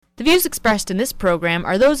The views expressed in this program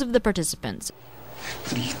are those of the participants.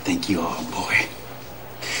 Who do you think you are, boy?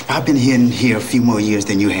 I've been here a few more years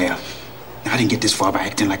than you have. I didn't get this far by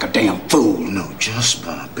acting like a damn fool. No, just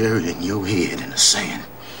by burying your head in the sand.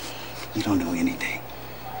 You don't know anything.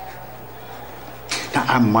 Now,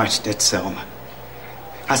 I marched at Selma.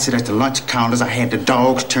 I sat at the lunch counters. I had the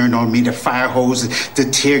dogs turned on me, the fire hoses, the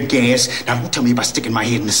tear gas. Now, don't tell me about sticking my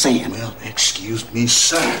head in the sand. Well, excuse me,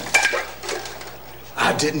 sir.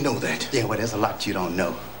 I didn't know that. Yeah, well, there's a lot you don't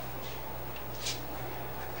know.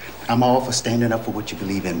 I'm all for standing up for what you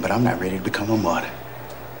believe in, but I'm not ready to become a martyr.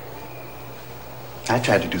 I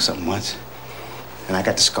tried to do something once, and I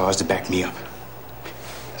got the scars to back me up.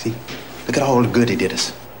 See? Look at all the good it did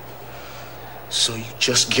us. So you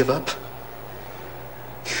just give up?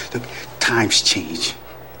 Look, times change.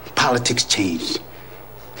 Politics change.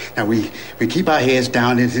 Now, we keep our heads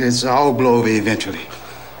down, and it's all blow over eventually.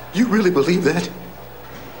 You really believe that?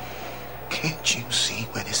 Can't you see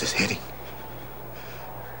where this is heading?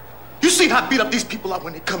 You see how beat up these people are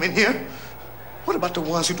when they come in here? What about the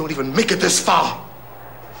ones who don't even make it this far?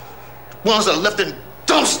 The ones that are left in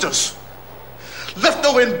dumpsters, left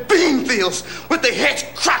over in bean fields with their heads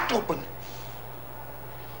cracked open.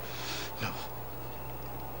 No.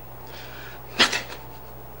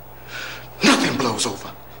 Nothing blows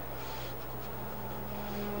over.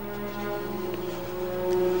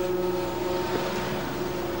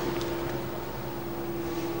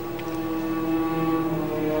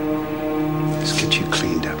 Let's get you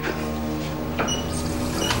cleaned up.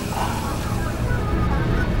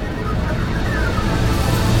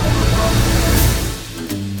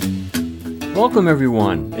 Welcome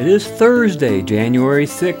everyone. It is Thursday, January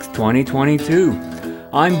 6, 2022.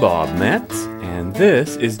 I'm Bob Metz, and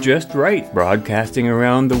this is Just Right, broadcasting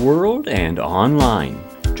around the world and online.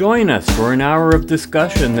 Join us for an hour of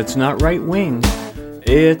discussion that's not right-wing,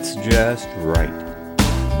 it's just right.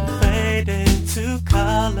 Fade into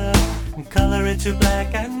color, and color into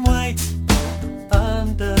black and white.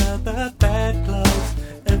 Under the bedclothes,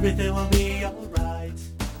 everything will be alright.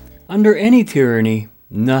 Under any tyranny,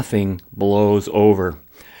 nothing blows over.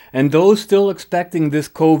 And those still expecting this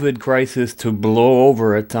COVID crisis to blow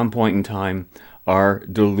over at some point in time are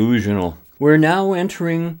delusional. We're now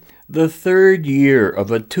entering the third year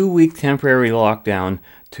of a 2-week temporary lockdown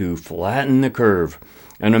to flatten the curve.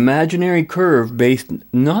 An imaginary curve based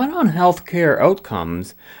not on healthcare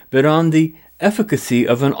outcomes, but on the efficacy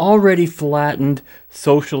of an already flattened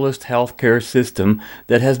socialist healthcare system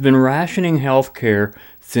that has been rationing healthcare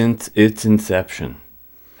since its inception.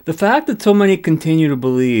 The fact that so many continue to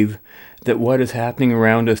believe that what is happening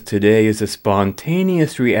around us today is a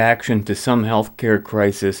spontaneous reaction to some healthcare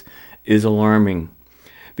crisis is alarming.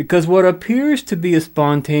 Because what appears to be a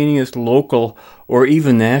spontaneous local or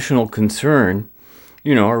even national concern, a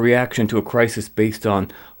reaction to a crisis based on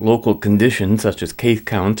local conditions such as case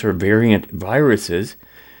counts or variant viruses,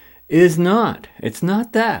 is not. It's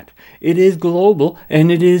not that. It is global,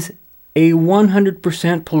 and it is a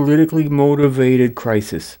 100% politically motivated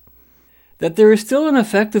crisis. That there is still an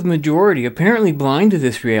effective majority apparently blind to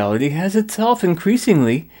this reality has itself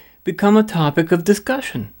increasingly become a topic of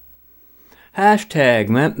discussion. Hashtag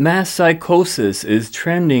mass psychosis is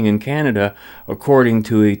trending in Canada according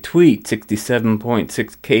to a tweet,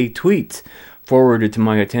 67.6k tweets, forwarded to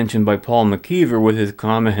my attention by Paul McKeever with his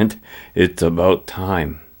comment, "It's about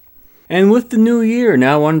time." And with the new year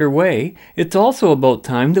now underway, it's also about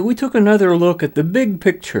time that we took another look at the big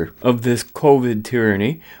picture of this COVID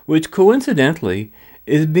tyranny, which coincidentally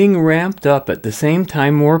is being ramped up at the same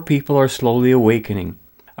time more people are slowly awakening.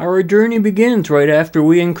 Our journey begins right after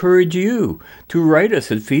we encourage you to write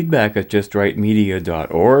us at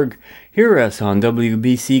feedback@justrightmedia.org, hear us on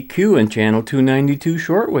WBCQ and Channel 292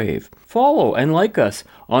 Shortwave, follow and like us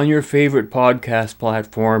on your favorite podcast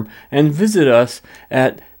platform, and visit us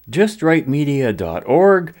at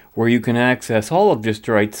justrightmedia.org, where you can access all of Just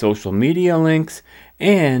Right's social media links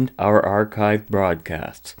and our archived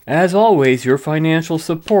broadcasts. As always, your financial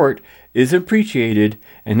support is appreciated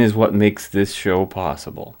and is what makes this show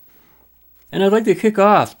possible. And I'd like to kick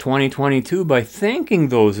off 2022 by thanking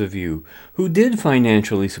those of you who did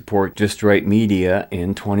financially support Just Right Media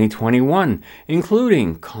in 2021,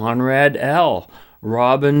 including Conrad L.,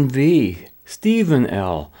 Robin V., Stephen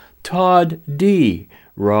L., Todd D.,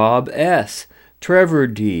 Rob S., Trevor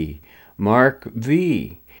D., Mark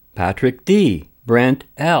V., Patrick D., Brent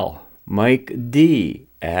L., Mike D.,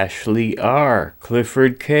 Ashley R.,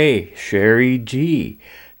 Clifford K., Sherry G.,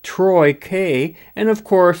 Troy K., and of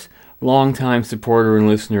course, longtime supporter and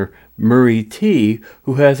listener Murray T.,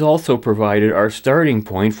 who has also provided our starting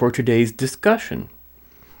point for today's discussion.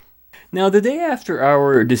 Now, the day after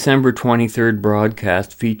our December 23rd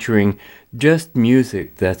broadcast featuring Just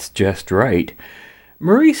Music That's Just Right,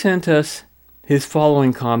 Murray sent us his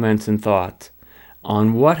following comments and thoughts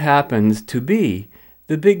on what happens to be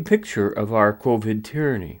the big picture of our COVID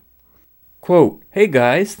tyranny. Quote, "Hey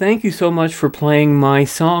guys, thank you so much for playing my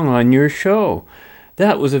song on your show.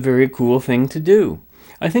 That was a very cool thing to do.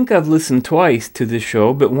 I think I've listened twice to this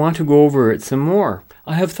show, but want to go over it some more.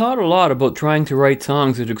 I have thought a lot about trying to write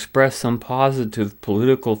songs that express some positive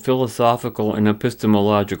political, philosophical, and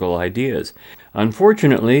epistemological ideas.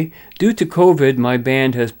 Unfortunately, due to COVID, my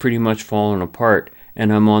band has pretty much fallen apart,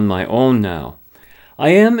 and I'm on my own now. I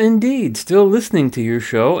am indeed still listening to your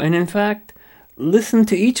show, and in fact, listen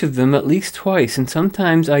to each of them at least twice, and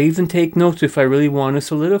sometimes I even take notes if I really want to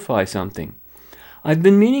solidify something. I've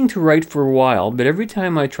been meaning to write for a while, but every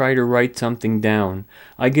time I try to write something down,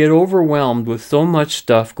 I get overwhelmed with so much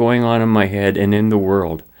stuff going on in my head and in the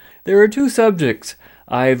world. There are two subjects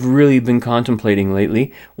I've really been contemplating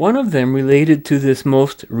lately, one of them related to this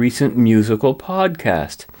most recent musical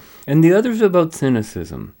podcast, and the other's about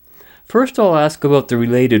cynicism. First I'll ask about the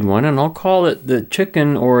related one, and I'll call it the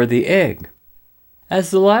chicken or the egg. As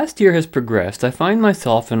the last year has progressed, I find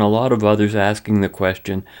myself and a lot of others asking the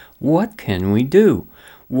question, what can we do?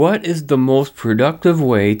 What is the most productive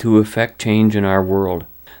way to effect change in our world?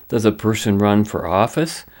 Does a person run for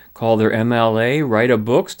office, call their MLA, write a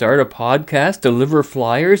book, start a podcast, deliver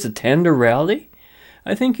flyers, attend a rally?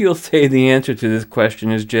 I think you'll say the answer to this question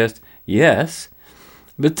is just yes.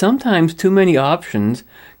 But sometimes too many options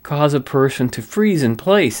cause a person to freeze in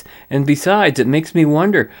place, and besides, it makes me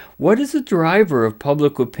wonder, what is the driver of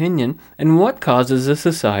public opinion, and what causes a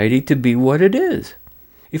society to be what it is?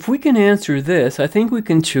 If we can answer this, I think we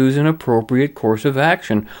can choose an appropriate course of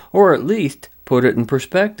action, or at least put it in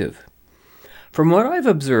perspective. From what I've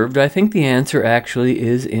observed, I think the answer actually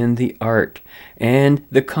is in the art, and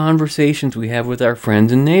the conversations we have with our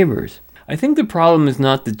friends and neighbors. I think the problem is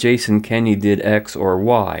not that Jason Kenney did X or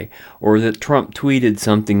Y, or that Trump tweeted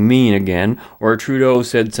something mean again, or Trudeau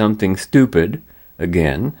said something stupid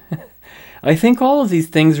again. I think all of these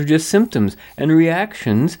things are just symptoms and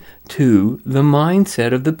reactions to the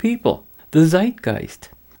mindset of the people, the zeitgeist.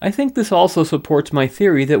 I think this also supports my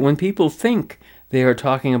theory that when people think they are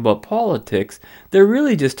talking about politics, they're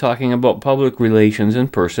really just talking about public relations and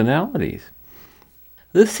personalities.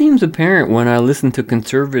 This seems apparent when I listen to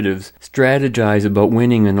conservatives strategize about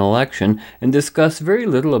winning an election and discuss very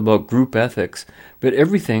little about group ethics, but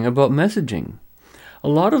everything about messaging. A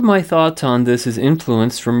lot of my thoughts on this is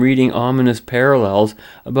influenced from reading ominous parallels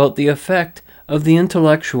about the effect of the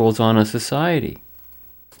intellectuals on a society.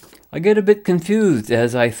 I get a bit confused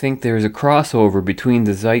as I think there's a crossover between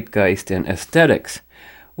the zeitgeist and aesthetics.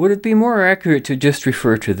 Would it be more accurate to just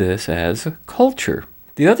refer to this as culture?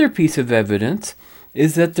 The other piece of evidence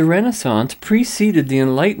is that the Renaissance preceded the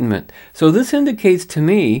Enlightenment. So this indicates to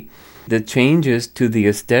me that changes to the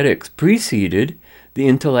aesthetics preceded the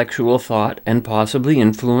intellectual thought and possibly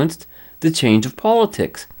influenced the change of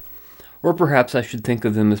politics. Or perhaps I should think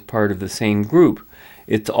of them as part of the same group.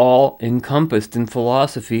 It's all encompassed in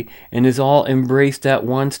philosophy and is all embraced at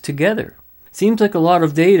once together. Seems like a lot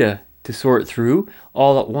of data to sort through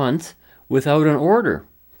all at once without an order.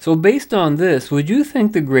 So based on this, would you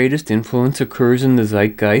think the greatest influence occurs in the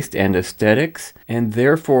zeitgeist and aesthetics, and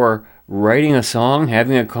therefore writing a song,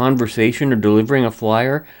 having a conversation, or delivering a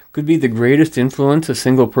flyer could be the greatest influence a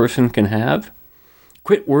single person can have?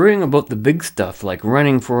 Quit worrying about the big stuff like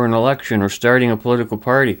running for an election or starting a political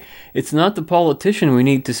party. It's not the politician we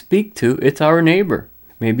need to speak to, it's our neighbor.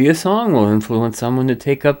 Maybe a song will influence someone to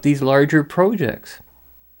take up these larger projects.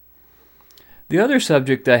 The other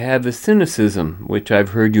subject I have is cynicism, which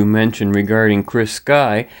I've heard you mention regarding Chris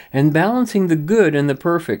Sky, and balancing the good and the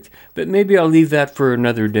perfect, but maybe I'll leave that for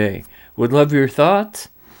another day. Would love your thoughts,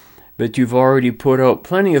 but you've already put out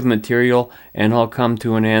plenty of material, and I'll come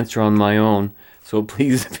to an answer on my own, so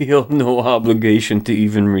please feel no obligation to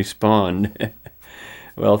even respond.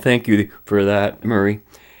 Well, thank you for that, Murray.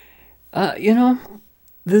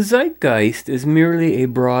 The zeitgeist is merely a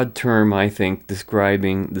broad term, I think,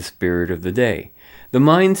 describing the spirit of the day, the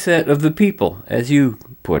mindset of the people, as you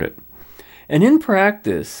put it. And in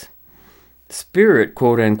practice, spirit,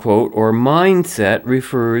 quote-unquote, or mindset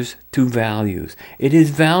refers to values. It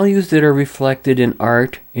is values that are reflected in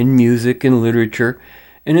art, in music, in literature,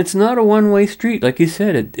 and it's not a one-way street. Like you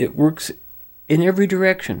said, it works in every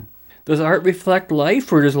direction. Does art reflect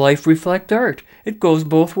life, or does life reflect art? It goes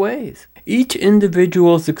both ways. Each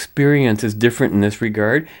individual's experience is different in this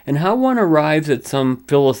regard, and how one arrives at some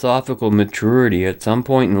philosophical maturity at some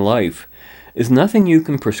point in life is nothing you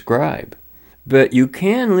can prescribe. But you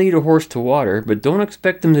can lead a horse to water, but don't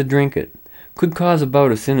expect him to drink it. Could cause a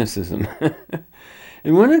bout of cynicism.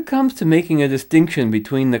 And when it comes to making a distinction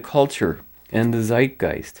between the culture and the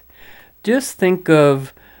zeitgeist, just think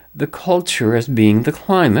of the culture as being the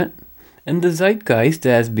climate and the zeitgeist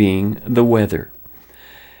as being the weather.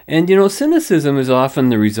 And cynicism is often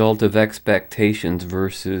the result of expectations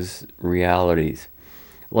versus realities.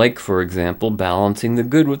 Like, for example, balancing the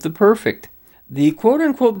good with the perfect. The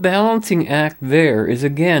quote-unquote balancing act there is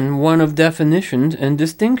again one of definitions and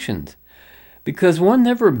distinctions. Because one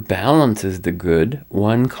never balances the good,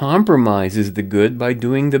 one compromises the good by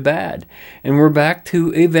doing the bad. And we're back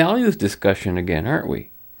to a values discussion again, aren't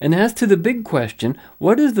we? And as to the big question,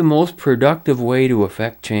 what is the most productive way to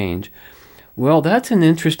effect change? Well, that's an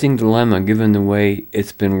interesting dilemma given the way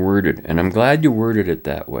it's been worded, and I'm glad you worded it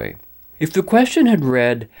that way. If the question had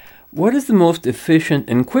read, what is the most efficient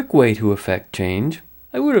and quick way to effect change?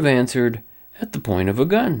 I would have answered, at the point of a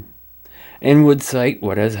gun, and would cite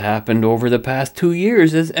what has happened over the past 2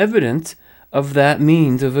 years as evidence of that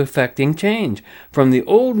means of effecting change, from the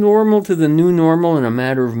old normal to the new normal in a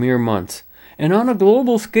matter of mere months, and on a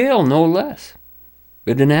global scale, no less.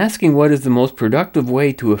 But in asking what is the most productive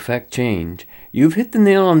way to effect change, you've hit the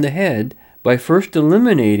nail on the head by first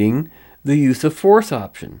eliminating the use of force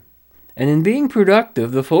option. And in being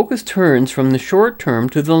productive, the focus turns from the short term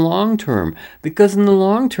to the long term, because in the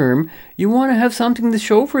long term, you want to have something to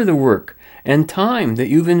show for the work and time that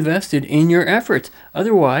you've invested in your efforts.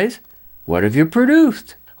 Otherwise, what have you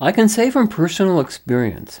produced? I can say from personal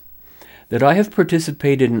experience that I have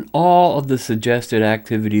participated in all of the suggested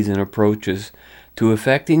activities and approaches to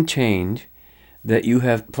effecting change that you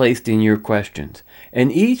have placed in your questions,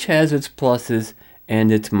 and each has its pluses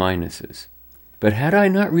and its minuses. But had I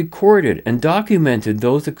not recorded and documented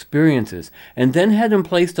those experiences and then had them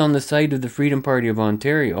placed on the site of the Freedom Party of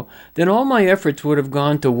Ontario, then all my efforts would have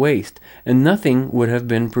gone to waste and nothing would have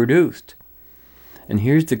been produced. And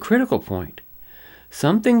here's the critical point.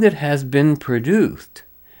 Something that has been produced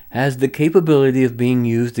has the capability of being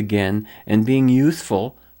used again and being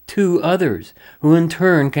useful to others, who in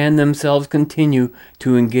turn can themselves continue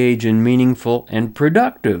to engage in meaningful and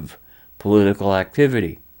productive political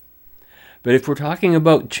activity. But if we're talking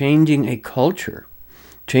about changing a culture,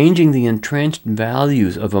 changing the entrenched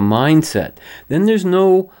values of a mindset, then there's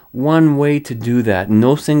no one way to do that.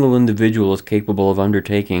 No single individual is capable of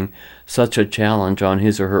undertaking such a challenge on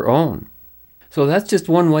his or her own. So that's just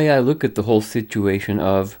one way I look at the whole situation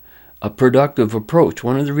of a productive approach.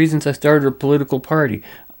 One of the reasons I started a political party.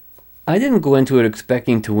 I didn't go into it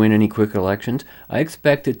expecting to win any quick elections. I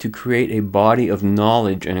expected to create a body of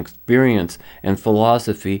knowledge and experience and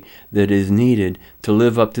philosophy that is needed to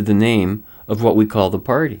live up to the name of what we call the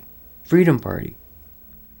party, Freedom Party.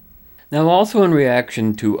 Now, also in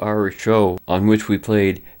reaction to our show, on which we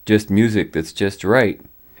played Just Music That's Just Right,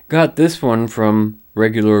 got this one from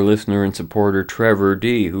regular listener and supporter Trevor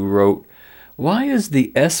D., who wrote, "Why is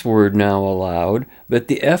the S word now allowed, but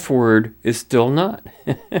the F word is still not?"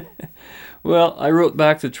 Well, I wrote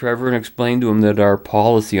back to Trevor and explained to him that our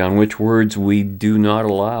policy on which words we do not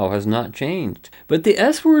allow has not changed. But the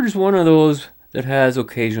S word is one of those that has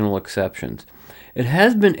occasional exceptions. It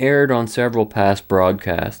has been aired on several past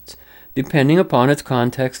broadcasts, depending upon its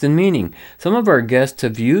context and meaning. Some of our guests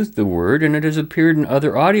have used the word, and it has appeared in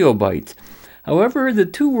other audio bites. However, the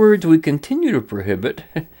two words we continue to prohibit,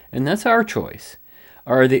 and that's our choice,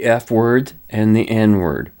 are the F word and the N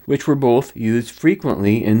word, which were both used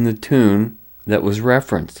frequently in the tune that was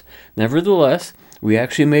referenced. Nevertheless, we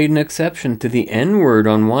actually made an exception to the N word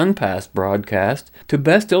on one past broadcast to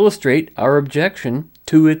best illustrate our objection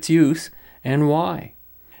to its use and why.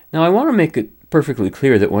 Now, I want to make it perfectly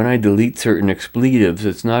clear that when I delete certain expletives,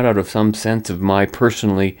 it's not out of some sense of my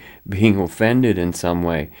personally being offended in some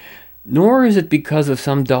way, nor is it because of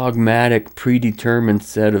some dogmatic, predetermined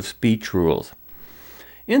set of speech rules.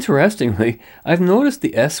 Interestingly, I've noticed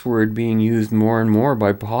the S word being used more and more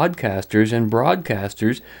by podcasters and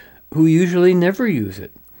broadcasters who usually never use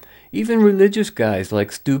it. Even religious guys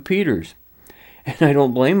like Stu Peters. And I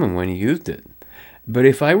don't blame him when he used it. But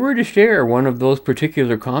if I were to share one of those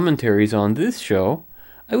particular commentaries on this show,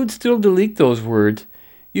 I would still delete those words,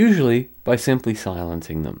 usually by simply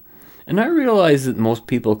silencing them. And I realize that most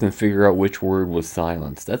people can figure out which word was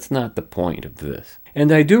silenced. That's not the point of this.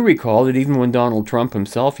 And I do recall that even when Donald Trump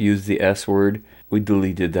himself used the S word, we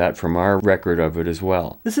deleted that from our record of it as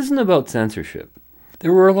well. This isn't about censorship.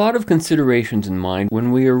 There were a lot of considerations in mind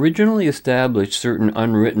when we originally established certain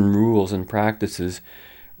unwritten rules and practices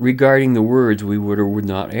regarding the words we would or would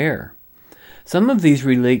not air. Some of these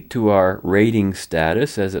relate to our rating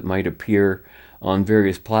status, as it might appear on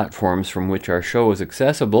various platforms from which our show is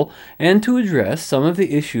accessible, and to address some of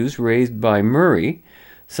the issues raised by Murray,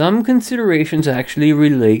 some considerations actually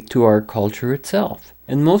relate to our culture itself,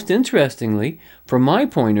 and most interestingly, from my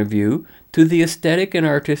point of view, to the aesthetic and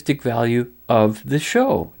artistic value of the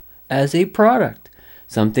show as a product,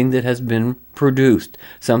 something that has been produced,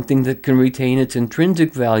 something that can retain its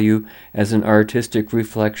intrinsic value as an artistic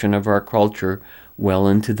reflection of our culture well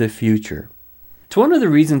into the future. It's one of the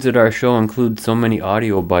reasons that our show includes so many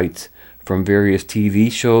audio bites from various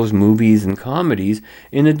TV shows, movies, and comedies,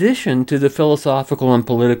 in addition to the philosophical and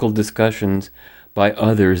political discussions by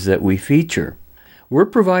others that we feature. We're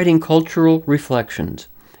providing cultural reflections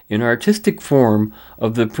in artistic form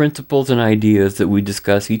of the principles and ideas that we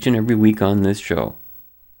discuss each and every week on this show.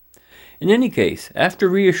 In any case, after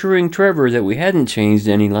reassuring Trevor that we hadn't changed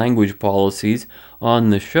any language policies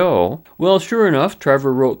on the show, well, sure enough,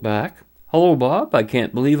 Trevor wrote back, "Hello, Bob, I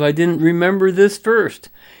can't believe I didn't remember this first."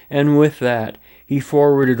 And with that, he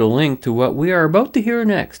forwarded a link to what we are about to hear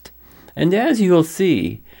next. And as you'll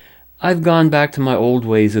see, I've gone back to my old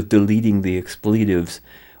ways of deleting the expletives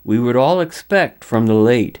we would all expect from the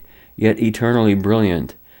late, yet eternally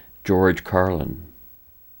brilliant, George Carlin.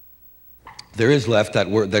 There is left that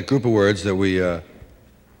word, that group of words that we pray.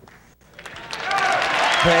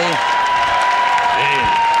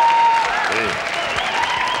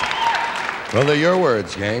 Well, they're your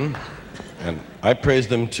words, gang, and I praise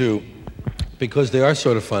them too, because they are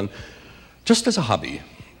sort of fun, just as a hobby.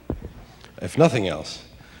 If nothing else,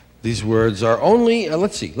 these words are only,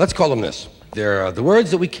 let's call them this. They're the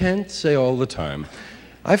words that we can't say all the time.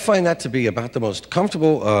 I find that to be about the most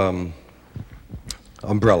comfortable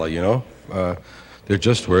umbrella, you know? They're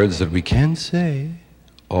just words that we can say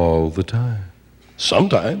all the time.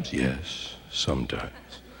 Sometimes, yes, sometimes.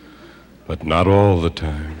 But not all the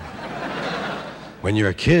time. When you're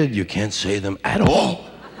a kid, you can't say them at all.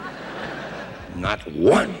 Not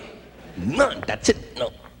one. None. That's it.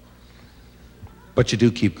 No. But you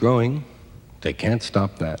do keep growing. They can't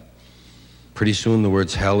stop that. Pretty soon the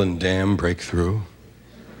words hell and damn break through.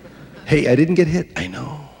 Hey, I didn't get hit. I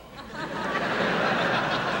know.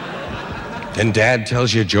 Then Dad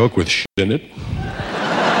tells you a joke with shit in it.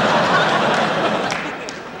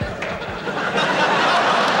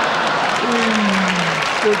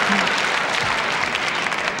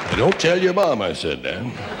 Don't tell your mom I said that.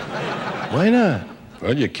 Why not?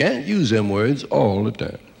 Well, you can't use them words all the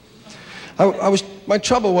time. My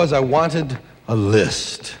trouble was I wanted a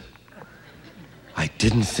list. I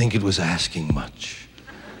didn't think it was asking much.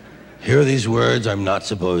 Here are these words I'm not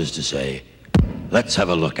supposed to say. Let's have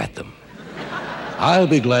a look at them. I'll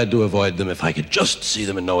be glad to avoid them if I could just see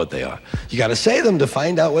them and know what they are. You gotta say them to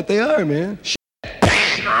find out what they are, man. Shit.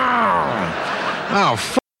 Oh,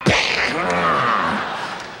 f***.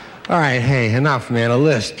 All right, hey, enough, man. A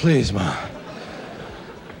list, please, Mom.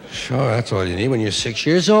 Sure, that's all you need when you're 6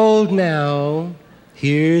 years old now.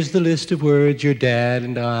 Here's the list of words your dad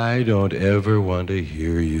and I don't ever want to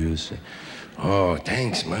hear you say. Oh,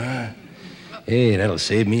 thanks, Ma. Hey, that'll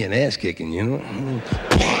save me an ass kicking, you know?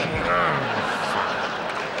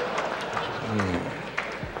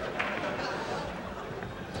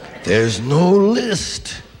 There's no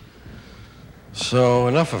list. So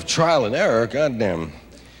enough of trial and error, goddamn.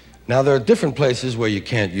 Now, there are different places where you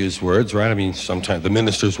can't use words, right? I mean, sometimes the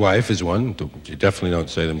minister's wife is one. You definitely don't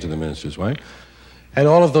say them to the minister's wife. And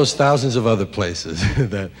all of those thousands of other places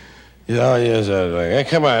that, you know, like, hey,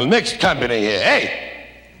 come on, mixed company here. Hey,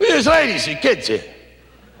 there's ladies and kids here.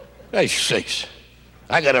 Hey, sakes.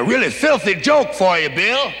 I got a really filthy joke for you,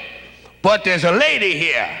 Bill. But there's a lady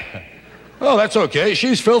here. Oh, that's okay.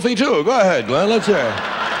 She's filthy, too. Go ahead, Glenn. Let's hear it.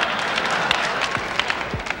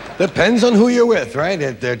 Depends on who you're with, right?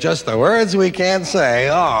 They're just the words we can't say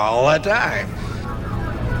all the time.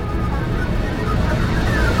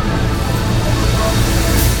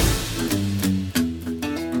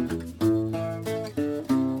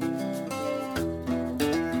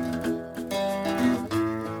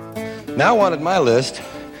 Now I wanted my list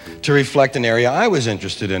to reflect an area I was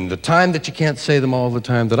interested in. The time that you can't say them all the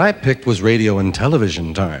time that I picked was radio and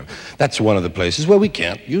television time. That's one of the places where we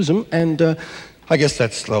can't use them, and I guess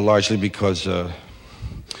that's largely because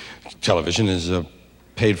television is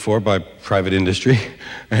paid for by private industry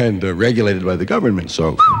and regulated by the government.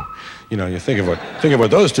 So, you know, you think of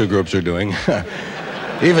what those two groups are doing,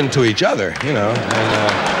 even to each other, you know.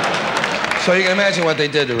 And, so you can imagine what they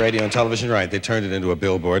did to radio and television, right? They turned it into a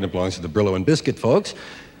billboard, and it belongs to the Brillo and Biscuit folks,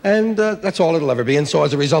 and that's all it'll ever be. And so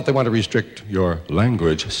as a result, they want to restrict your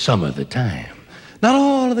language some of the time, not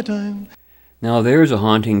all of the time. Now there's a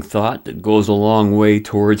haunting thought that goes a long way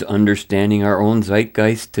towards understanding our own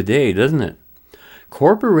zeitgeist today, doesn't it?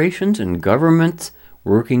 corporations and governments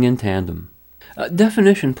working in tandem.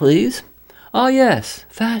 Definition, please. Ah, yes,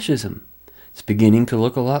 fascism. It's beginning to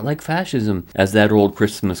look a lot like fascism, as that old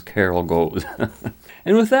Christmas carol goes.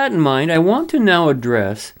 And with that in mind, I want to now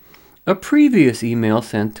address a previous email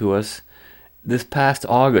sent to us this past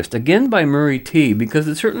August, again by Murray T., because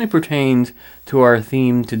it certainly pertains to our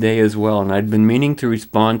theme today as well, and I'd been meaning to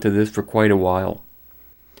respond to this for quite a while.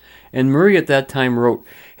 And Murray at that time wrote,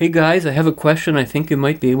 "Hey guys, I have a question I think you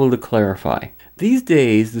might be able to clarify. These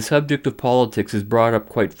days, the subject of politics is brought up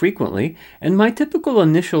quite frequently, and my typical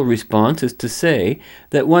initial response is to say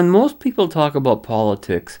that when most people talk about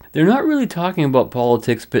politics, they're not really talking about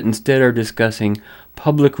politics, but instead are discussing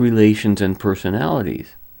public relations and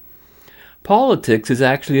personalities. Politics is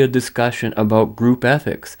actually a discussion about group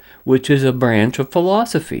ethics, which is a branch of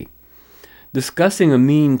philosophy. Discussing a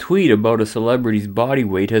mean tweet about a celebrity's body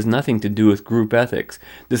weight has nothing to do with group ethics.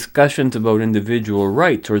 Discussions about individual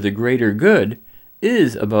rights or the greater good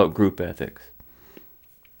is about group ethics.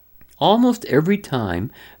 Almost every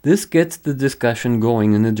time, this gets the discussion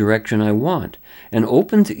going in the direction I want, and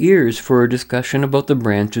opens ears for a discussion about the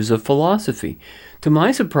branches of philosophy. To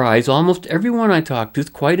my surprise, almost everyone I talk to is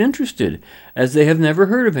quite interested, as they have never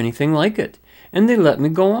heard of anything like it, and they let me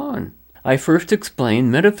go on. I first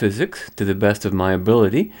explain metaphysics to the best of my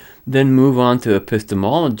ability, then move on to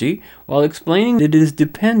epistemology, while explaining that it is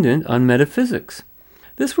dependent on metaphysics.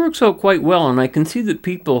 This works out quite well, and I can see that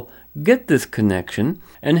people get this connection,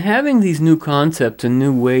 and having these new concepts and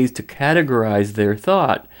new ways to categorize their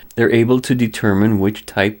thought, they're able to determine which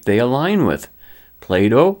type they align with,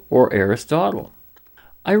 Plato or Aristotle.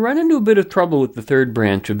 I run into a bit of trouble with the third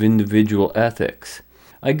branch of individual ethics.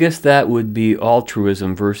 I guess that would be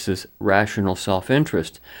altruism versus rational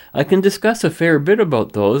self-interest. I can discuss a fair bit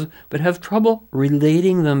about those, but have trouble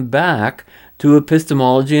relating them back to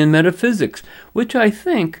epistemology and metaphysics, which I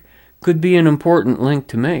think could be an important link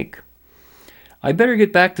to make. I better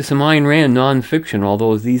get back to some Ayn Rand nonfiction,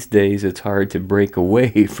 although these days it's hard to break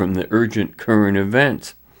away from the urgent current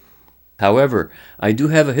events. However, I do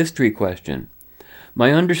have a history question.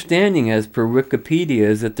 My understanding as per Wikipedia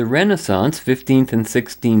is that the Renaissance, 15th and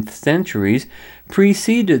 16th centuries,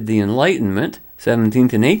 preceded the Enlightenment,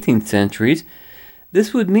 17th and 18th centuries.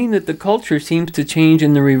 This would mean that the culture seems to change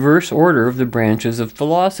in the reverse order of the branches of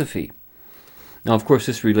philosophy. Now, of course,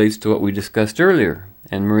 this relates to what we discussed earlier.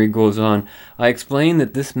 And Murray goes on, I explain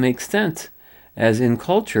that this makes sense, as in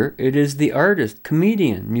culture, it is the artist,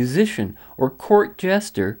 comedian, musician, or court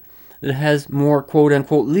jester that has more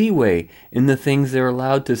quote-unquote leeway in the things they're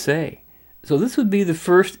allowed to say. So this would be the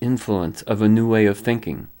first influence of a new way of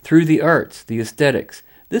thinking. Through the arts, the aesthetics,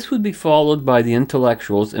 this would be followed by the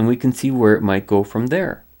intellectuals, and we can see where it might go from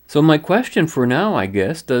there. So my question for now, I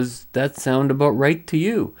guess, does that sound about right to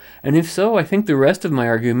you? And if so, I think the rest of my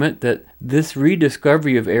argument that this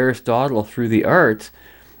rediscovery of Aristotle through the arts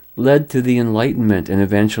led to the Enlightenment and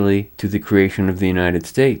eventually to the creation of the United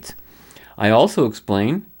States. I also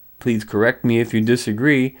explain, please correct me if you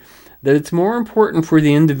disagree, that it's more important for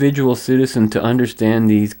the individual citizen to understand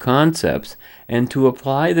these concepts and to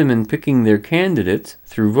apply them in picking their candidates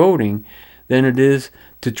through voting than it is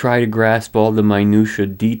to try to grasp all the minutiae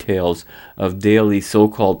details of daily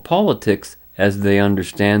so-called politics as they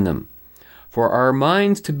understand them. For our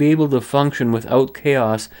minds to be able to function without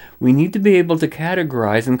chaos, we need to be able to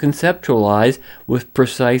categorize and conceptualize with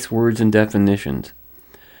precise words and definitions.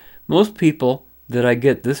 Most people that I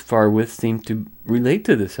get this far with seem to relate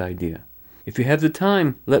to this idea. If you have the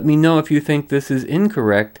time, let me know if you think this is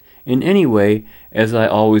incorrect in any way, as I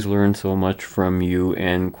always learn so much from you,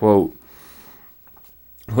 end quote.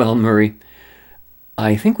 Well, Murray,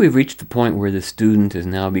 I think we've reached the point where the student is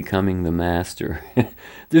now becoming the master.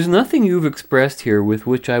 There's nothing you've expressed here with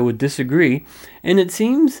which I would disagree, and it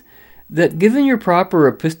seems that given your proper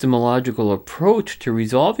epistemological approach to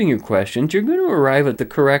resolving your questions, you're going to arrive at the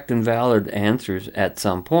correct and valid answers at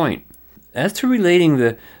some point. As to relating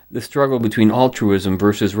the struggle between altruism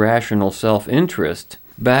versus rational self-interest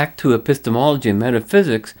back to epistemology and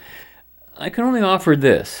metaphysics, I can only offer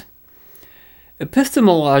this.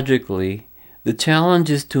 Epistemologically, the challenge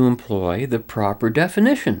is to employ the proper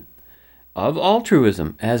definition of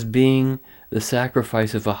altruism as being the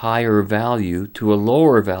sacrifice of a higher value to a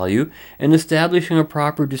lower value, and establishing a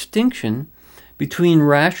proper distinction between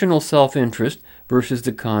rational self-interest versus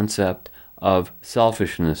the concept of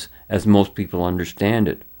selfishness as most people understand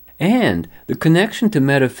it. And the connection to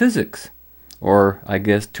metaphysics, or I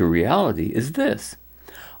guess to reality, is this.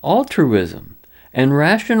 Altruism and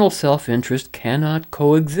rational self-interest cannot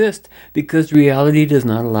coexist because reality does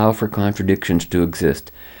not allow for contradictions to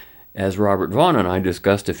exist, as Robert Vaughn and I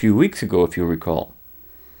discussed a few weeks ago, if you recall.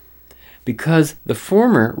 because the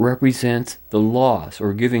former represents the loss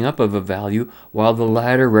or giving up of a value, while the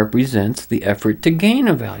latter represents the effort to gain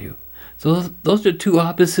a value. So those are two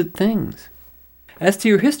opposite things. As to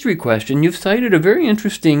your history question, you've cited a very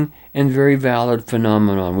interesting and very valid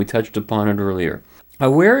phenomenon. We touched upon it earlier.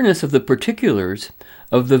 Awareness of the particulars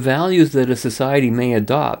of the values that a society may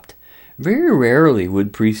adopt very rarely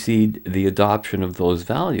would precede the adoption of those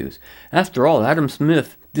values. After all, Adam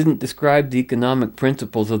Smith didn't describe the economic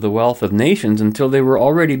principles of the wealth of nations until they were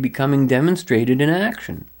already becoming demonstrated in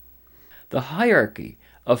action. The hierarchy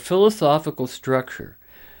of philosophical structure,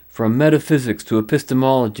 from metaphysics to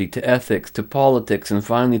epistemology to ethics to politics and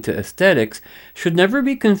finally to aesthetics, should never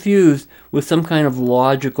be confused with some kind of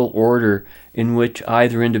logical order in which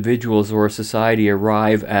either individuals or a society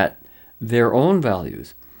arrive at their own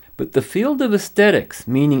values. But the field of aesthetics,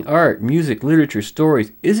 meaning art, music, literature,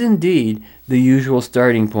 stories, is indeed the usual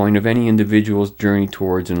starting point of any individual's journey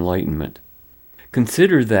towards enlightenment.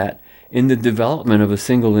 Consider that in the development of a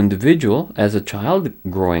single individual, as a child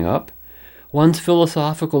growing up, one's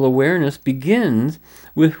philosophical awareness begins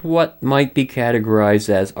with what might be categorized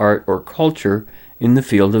as art or culture in the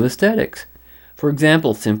field of aesthetics. For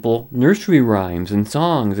example, simple nursery rhymes and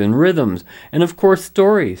songs and rhythms, and of course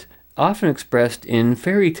stories, often expressed in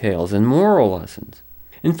fairy tales and moral lessons.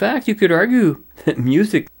 In fact, you could argue that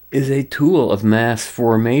music is a tool of mass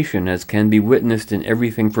formation, as can be witnessed in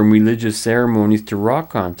everything from religious ceremonies to rock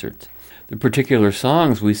concerts. The particular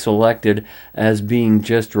songs we selected as being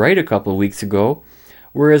just right a couple of weeks ago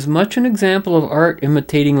were as much an example of art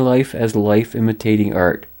imitating life as life imitating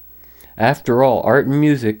art. After all, art and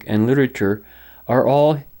music and literature are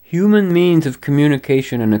all human means of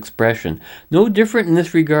communication and expression, no different in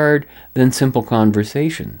this regard than simple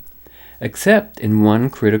conversation, except in one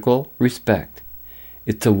critical respect.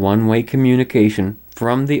 It's a one-way communication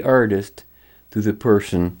from the artist to the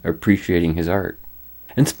person appreciating his art.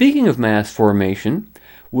 And speaking of mass formation,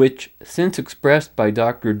 which, since expressed by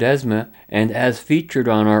Dr. Desma and as featured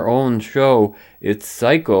on our own show, It's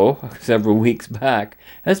Psycho, several weeks back,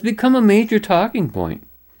 has become a major talking point.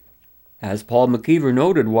 As Paul McKeever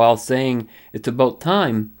noted while saying it's about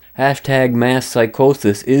time, #mass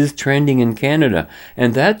psychosis is trending in Canada,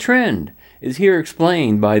 and that trend is here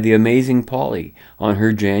explained by the amazing Polly on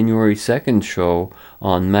her January 2nd show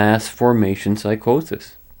on mass formation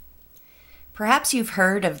psychosis. Perhaps you've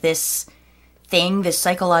heard of this thing, this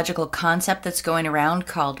psychological concept that's going around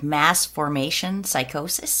called mass formation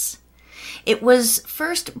psychosis. It was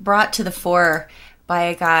first brought to the fore by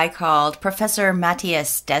a guy called Professor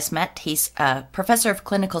Matthias Desmet. He's a professor of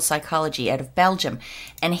clinical psychology out of Belgium,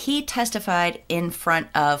 and he testified in front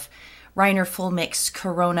of Reiner Fulmich's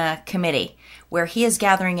Corona Committee, where he is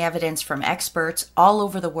gathering evidence from experts all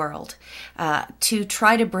over the world to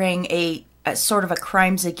try to bring a sort of a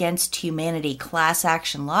crimes against humanity class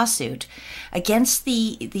action lawsuit against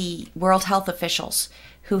the World Health officials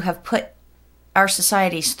who have put our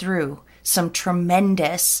societies through some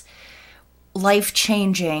tremendous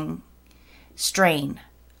life-changing strain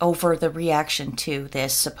over the reaction to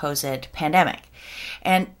this supposed pandemic.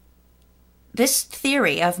 And this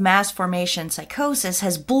theory of mass formation psychosis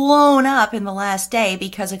has blown up in the last day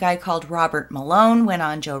because a guy called Robert Malone went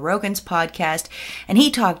on Joe Rogan's podcast and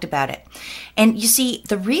he talked about it. And you see,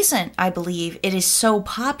 the reason I believe it is so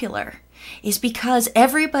popular is because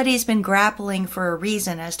everybody's been grappling for a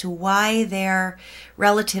reason as to why their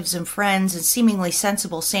relatives and friends and seemingly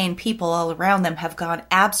sensible, sane people all around them have gone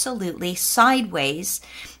absolutely sideways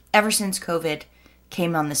ever since COVID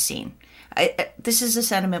came on the scene. This is a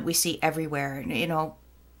sentiment we see everywhere. You know,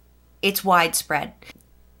 it's widespread.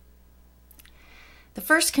 The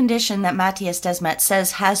first condition that Matthias Desmet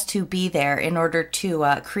says has to be there in order to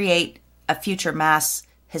create a future mass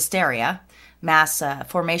hysteria, mass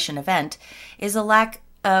formation event, is a lack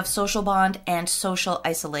of social bond and social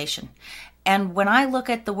isolation. And when I look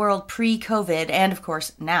at the world pre-COVID, and of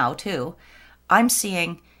course now too, I'm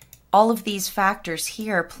seeing all of these factors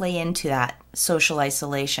here play into that social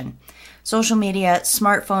isolation. Social media,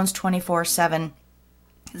 smartphones 24/7.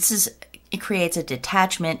 It creates a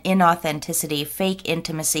detachment, inauthenticity, fake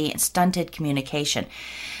intimacy, and stunted communication.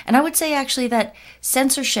 And I would say actually that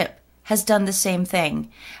censorship has done the same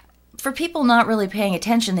thing. For people not really paying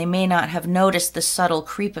attention, they may not have noticed the subtle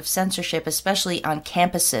creep of censorship, especially on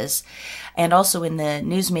campuses and also in the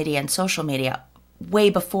news media and social media way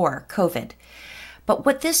before COVID. But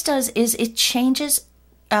what this does is it changes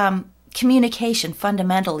communication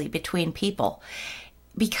fundamentally between people,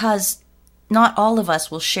 because not all of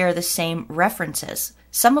us will share the same references.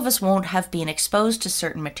 Some of us won't have been exposed to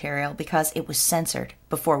certain material because it was censored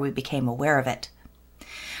before we became aware of it.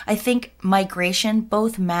 I think migration,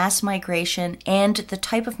 both mass migration and the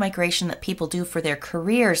type of migration that people do for their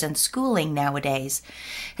careers and schooling nowadays,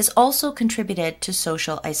 has also contributed to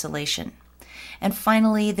social isolation. And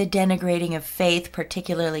finally, the denigrating of faith,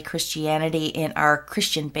 particularly Christianity, in our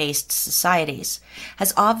Christian-based societies,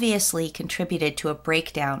 has obviously contributed to a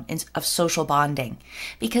breakdown of social bonding.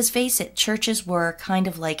 Because face it, churches were kind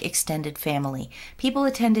of like extended family. People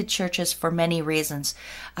attended churches for many reasons,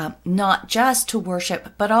 not just to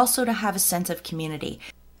worship, but also to have a sense of community.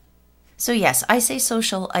 So yes, I say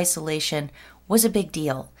social isolation was a big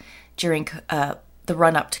deal during the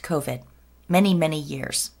run-up to COVID. Many, many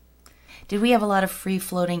years. Did we have a lot of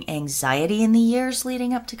free-floating anxiety in the years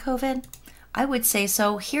leading up to COVID? I would say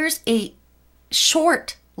so. Here's a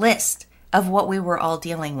short list of what we were all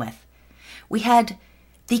dealing with. We had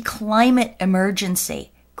the climate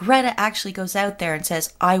emergency. Greta actually goes out there and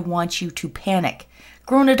says, I want you to panic.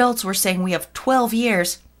 Grown adults were saying we have 12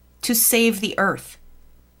 years to save the earth.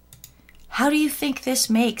 How do you think this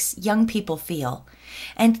makes young people feel?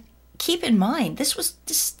 And keep in mind, this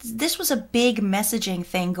was a big messaging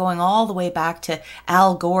thing going all the way back to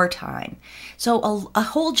Al Gore time. So a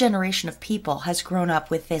whole generation of people has grown up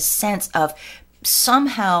with this sense of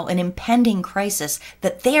somehow an impending crisis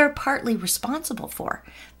that they're partly responsible for.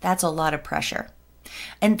 That's a lot of pressure.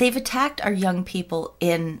 And they've attacked our young people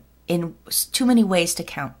in too many ways to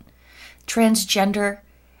count. Transgender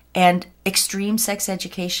and extreme sex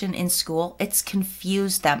education in school, it's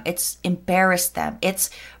confused them, it's embarrassed them, it's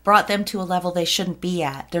brought them to a level they shouldn't be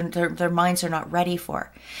at, their minds are not ready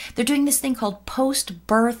for. They're doing this thing called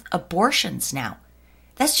post-birth abortions now.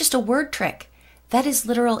 That's just a word trick. That is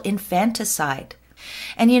literal infanticide.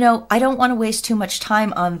 And I don't want to waste too much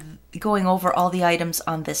time on going over all the items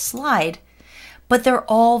on this slide, but they're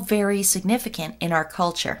all very significant in our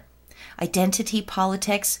culture. Identity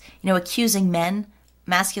politics, accusing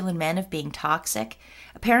masculine men of being toxic.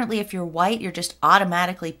 Apparently, if you're white, you're just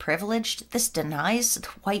automatically privileged. This denies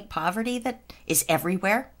white poverty that is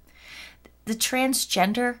everywhere. The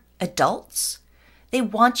transgender adults, they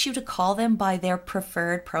want you to call them by their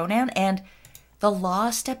preferred pronoun, and the law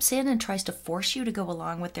steps in and tries to force you to go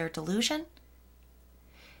along with their delusion.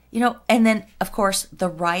 And then, of course, the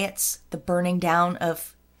riots, the burning down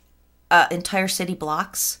of entire city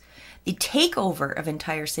blocks, the takeover of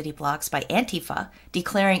entire city blocks by Antifa,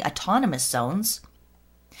 declaring autonomous zones,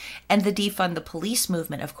 and the defund the police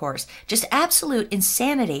movement, of course. Just absolute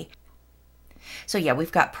insanity. So yeah,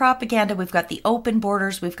 we've got propaganda, we've got the open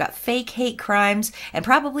borders, we've got fake hate crimes, and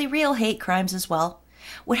probably real hate crimes as well.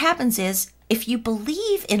 What happens is, if you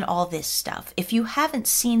believe in all this stuff, if you haven't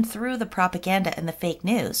seen through the propaganda and the fake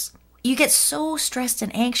news, you get so stressed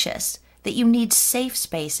and anxious that you need safe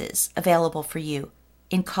spaces available for you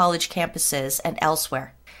in college campuses and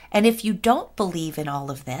elsewhere. And if you don't believe in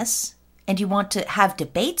all of this, and you want to have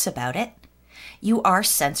debates about it, you are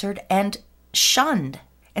censored and shunned.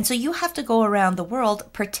 And so you have to go around the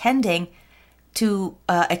world pretending to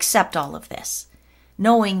accept all of this,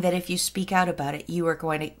 knowing that if you speak out about it, you are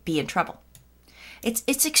going to be in trouble.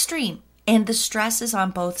 It's extreme, and the stress is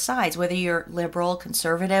on both sides, whether you're liberal,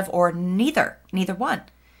 conservative, or neither one.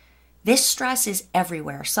 This stress is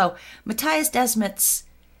everywhere. So Matthias Desmet's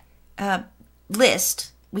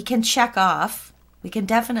list, we can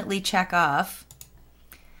definitely check off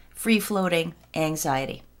free-floating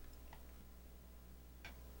anxiety.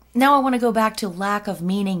 Now I want to go back to lack of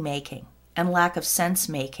meaning-making and lack of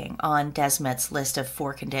sense-making on Desmet's list of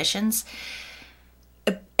 4 conditions.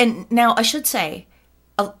 And now I should say,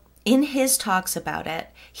 in his talks about it,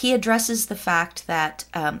 he addresses the fact that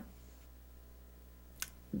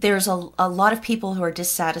there's a lot of people who are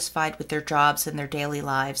dissatisfied with their jobs and their daily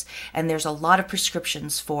lives, and there's a lot of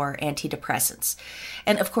prescriptions for antidepressants.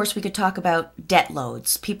 And of course, we could talk about debt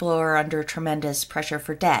loads. People are under tremendous pressure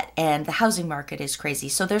for debt, and the housing market is crazy.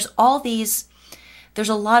 So there's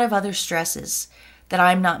a lot of other stresses that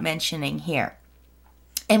I'm not mentioning here.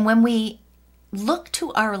 And when we look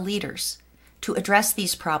to our leaders to address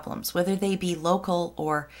these problems, whether they be local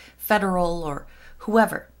or federal or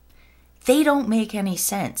whoever, they don't make any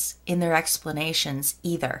sense in their explanations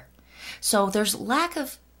either. So there's lack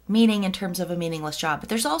of meaning in terms of a meaningless job, but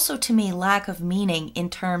there's also, to me, lack of meaning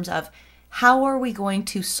in terms of how are we going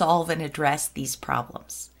to solve and address these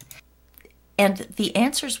problems? And the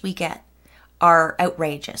answers we get are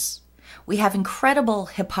outrageous. We have incredible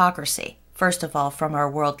hypocrisy, first of all, from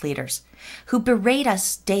our world leaders, who berate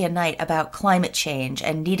us day and night about climate change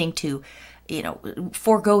and needing to,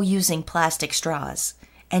 forego using plastic straws.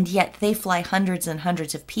 And yet they fly hundreds and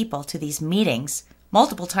hundreds of people to these meetings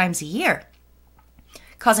multiple times a year,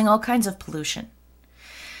 causing all kinds of pollution.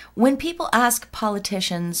 When people ask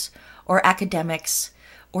politicians or academics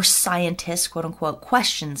or scientists, quote unquote,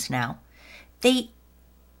 questions now, they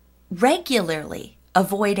regularly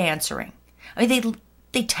avoid answering. I mean,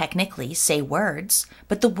 they technically say words,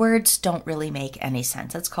 but the words don't really make any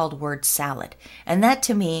sense. That's called word salad. And that,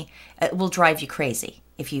 to me, will drive you crazy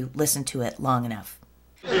if you listen to it long enough.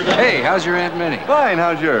 Hey, how's your Aunt Minnie? Fine,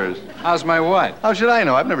 how's yours? How's my what? How should I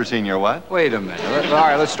know? I've never seen your what. Wait a minute. All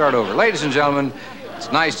right, let's start over. Ladies and gentlemen,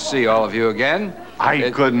 it's nice to see all of you again.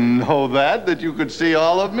 I couldn't know that you could see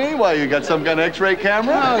all of me. Why, you got some kind of X-ray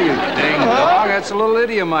camera? Oh, you ding dong. That's a little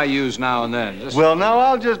idiom I use now and then. Well, now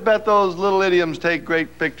I'll just bet those little idioms take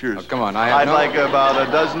great pictures. Oh, come on, I'd like about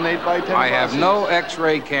a dozen 8x10. I have no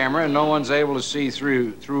X-ray camera, and no one's able to see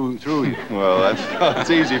through you. Well,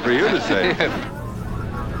 that's easy for you to say.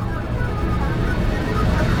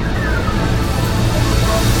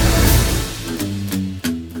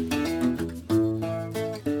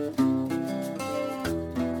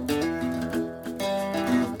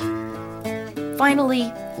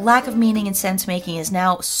 Finally, lack of meaning and sense-making is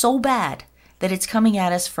now so bad that it's coming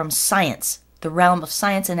at us from science, the realm of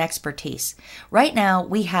science and expertise. Right now,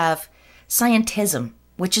 we have scientism,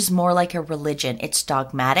 which is more like a religion. It's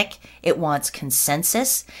dogmatic. It wants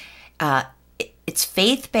consensus. It's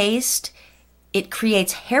faith-based. It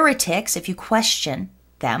creates heretics if you question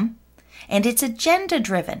them. And it's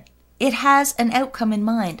agenda-driven. It has an outcome in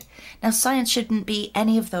mind. Now, science shouldn't be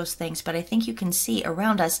any of those things, but I think you can see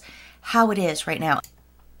around us how it is right now.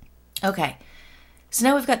 Okay, so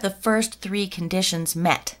now we've got the first three conditions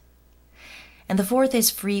met. And the fourth is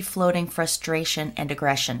free-floating frustration and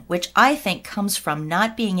aggression, which I think comes from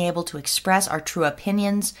not being able to express our true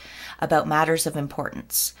opinions about matters of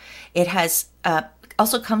importance. It has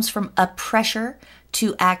also comes from a pressure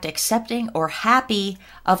to act accepting or happy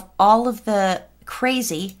of all of the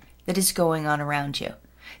crazy that is going on around you.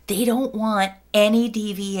 They don't want any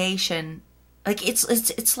deviation. Like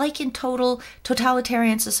it's like in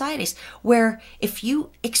totalitarian societies where if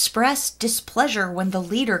you express displeasure when the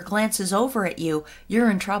leader glances over at you,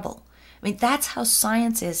 you're in trouble. I mean, that's how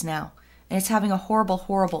science is now. And it's having a horrible,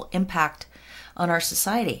 horrible impact on our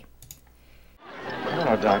society.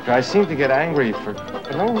 Oh, Doctor, I seem to get angry for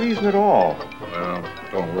no reason at all. Well,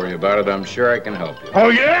 don't worry about it. I'm sure I can help you. Oh,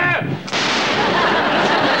 yeah?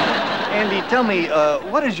 Andy, tell me,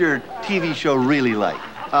 what is your TV show really like?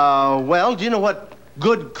 Well, do you know what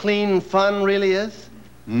good, clean fun really is?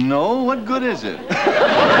 No, what good is it?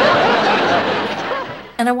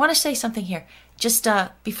 And I want to say something here, just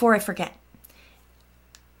before I forget.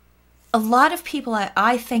 A lot of people,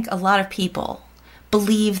 I think a lot of people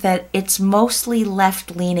believe that it's mostly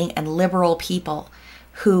left-leaning and liberal people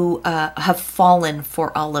who have fallen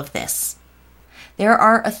for all of this. There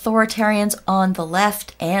are authoritarians on the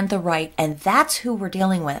left and the right, and that's who we're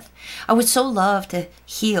dealing with. I would so love to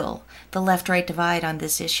heal the left-right divide on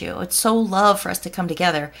this issue. I'd so love for us to come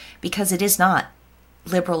together because it is not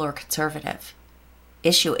liberal or conservative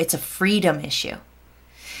issue. It's a freedom issue.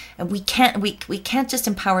 And we can't just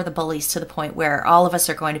empower the bullies to the point where all of us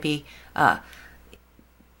are going to be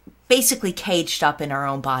basically caged up in our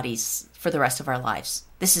own bodies for the rest of our lives.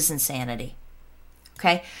 This is insanity.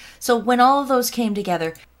 Okay? So when all of those came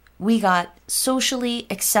together, we got socially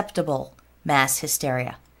acceptable mass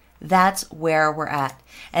hysteria. That's where we're at.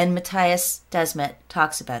 And Matthias Desmet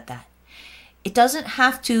talks about that. It doesn't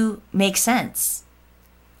have to make sense.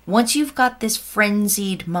 Once you've got this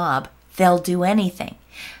frenzied mob, they'll do anything.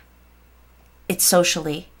 It's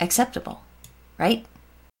socially acceptable, right?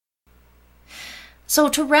 So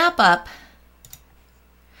to wrap up,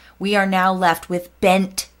 we are now left with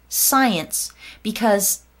bent science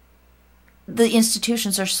because the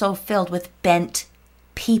institutions are so filled with bent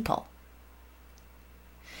people.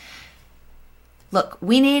 Look,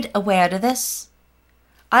 we need a way out of this.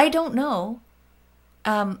 I don't know.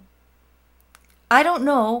 I don't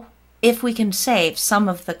know if we can save some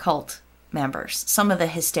of the cult members, some of the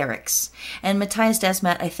hysterics. And Matthias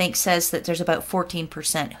Desmet, I think, says that there's about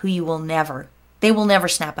 14% who they will never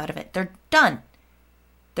snap out of it. They're done.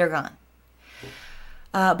 They're gone.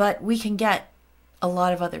 But we can get a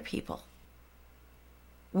lot of other people.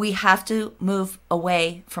 We have to move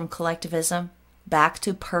away from collectivism back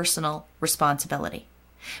to personal responsibility.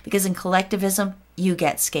 Because in collectivism, you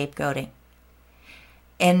get scapegoating.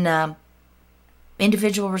 In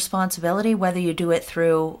individual responsibility, whether you do it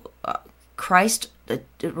through Christ,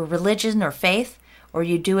 religion, or faith, or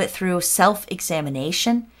you do it through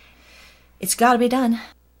self-examination, it's got to be done.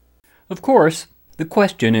 Of course, the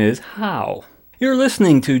question is how? You're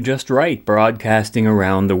listening to Just Right, broadcasting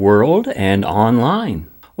around the world and online.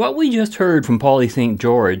 What we just heard from Polly St.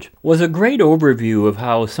 George was a great overview of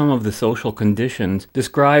how some of the social conditions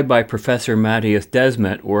described by Professor Matthias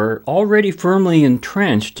Desmet were already firmly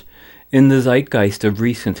entrenched in the zeitgeist of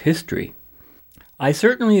recent history. I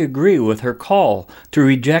certainly agree with her call to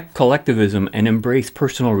reject collectivism and embrace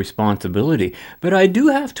personal responsibility, but I do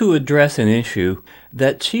have to address an issue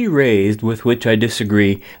that she raised with which I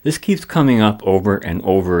disagree. This keeps coming up over and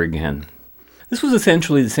over again. This was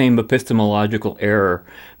essentially the same epistemological error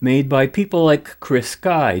made by people like Chris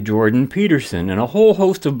Sky, Jordan Peterson, and a whole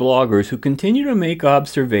host of bloggers who continue to make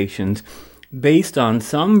observations based on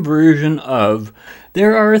some version of,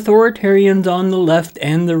 there are authoritarians on the left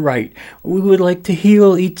and the right. We would like to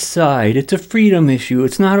heal each side. It's a freedom issue.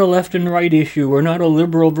 It's not a left and right issue, or not a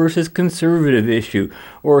liberal versus conservative issue,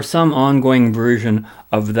 or some ongoing version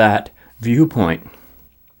of that viewpoint.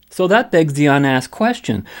 So that begs the unasked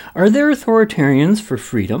question, are there authoritarians for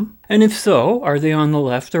freedom? And if so, are they on the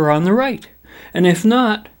left or on the right? And if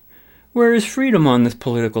not, where is freedom on this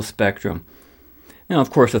political spectrum? Now,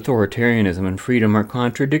 of course, authoritarianism and freedom are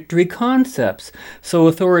contradictory concepts,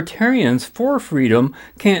 so authoritarians for freedom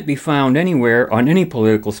can't be found anywhere on any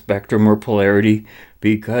political spectrum or polarity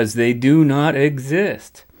because they do not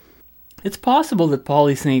exist. It's possible that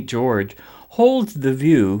Polly St. George holds the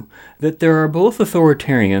view that there are both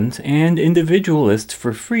authoritarians and individualists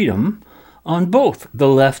for freedom on both the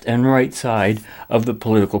left and right side of the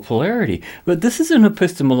political polarity. But this is an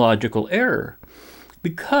epistemological error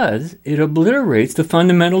because it obliterates the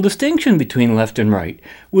fundamental distinction between left and right,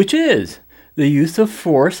 which is the use of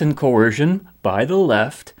force and coercion by the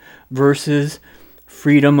left versus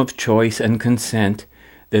freedom of choice and consent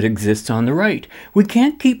that exists on the right. We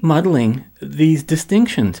can't keep muddling these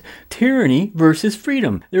distinctions. Tyranny versus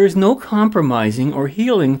freedom. There is no compromising or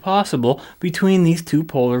healing possible between these two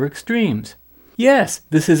polar extremes. Yes,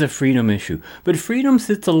 this is a freedom issue, but freedom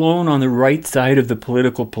sits alone on the right side of the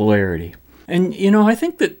political polarity. And, I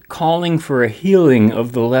think that calling for a healing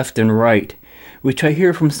of the left and right, which I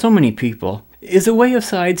hear from so many people, is a way of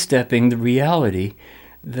sidestepping the reality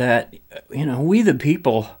that, we the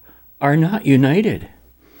people are not united.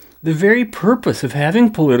 The very purpose of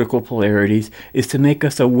having political polarities is to make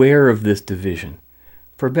us aware of this division,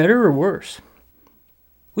 for better or worse.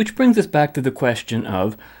 Which brings us back to the question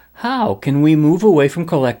of, how can we move away from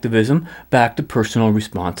collectivism back to personal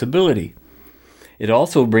responsibility? It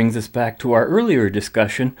also brings us back to our earlier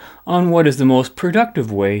discussion on what is the most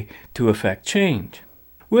productive way to effect change.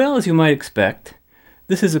 Well, as you might expect,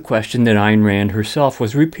 this is a question that Ayn Rand herself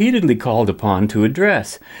was repeatedly called upon to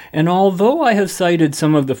address, and although I have cited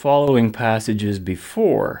some of the following passages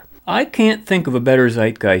before, I can't think of a better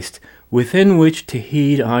zeitgeist within which to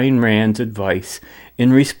heed Ayn Rand's advice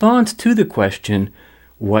in response to the question,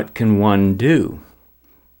 what can one do?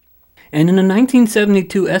 And in a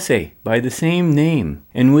 1972 essay by the same name,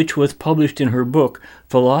 and which was published in her book,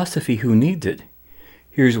 Philosophy Who Needs It,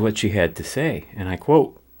 here's what she had to say, and I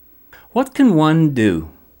quote, "What can one do?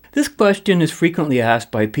 This question is frequently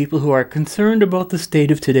asked by people who are concerned about the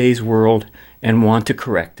state of today's world and want to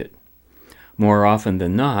correct it. More often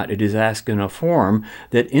than not, it is asked in a form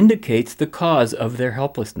that indicates the cause of their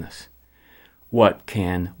helplessness. What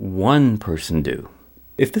can one person do?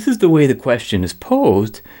 If this is the way the question is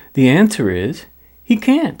posed, the answer is, he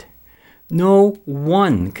can't. No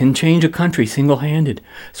one can change a country single-handed.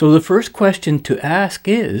 So the first question to ask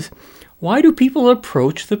is, why do people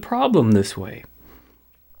approach the problem this way?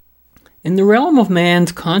 In the realm of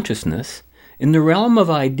man's consciousness, in the realm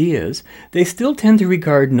of ideas, they still tend to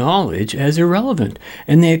regard knowledge as irrelevant,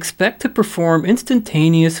 and they expect to perform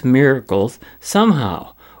instantaneous miracles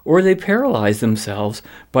somehow, or they paralyze themselves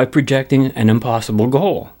by projecting an impossible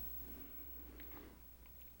goal.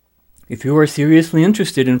 If you are seriously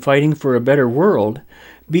interested in fighting for a better world,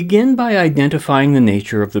 begin by identifying the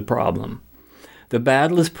nature of the problem. The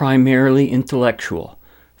battle is primarily intellectual,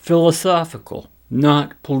 philosophical,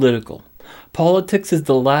 not political. Politics is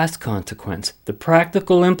the last consequence, the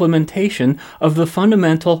practical implementation of the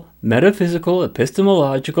fundamental metaphysical,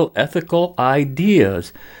 epistemological, ethical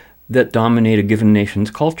ideas that dominate a given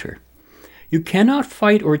nation's culture. You cannot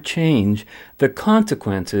fight or change the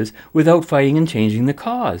consequences without fighting and changing the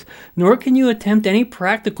cause, nor can you attempt any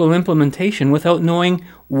practical implementation without knowing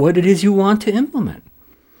what it is you want to implement.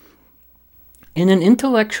 In an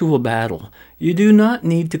intellectual battle, you do not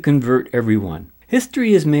need to convert everyone.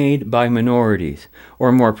 History is made by minorities,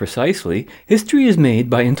 or more precisely, history is made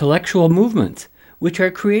by intellectual movements, which are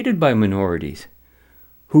created by minorities.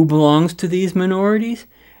 Who belongs to these minorities?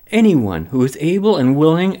 Anyone who is able and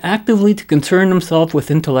willing actively to concern himself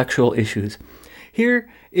with intellectual issues. Here,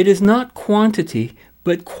 it is not quantity,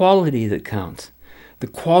 but quality that counts. the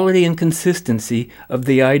quality and consistency of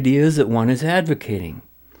the ideas that one is advocating.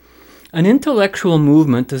 An intellectual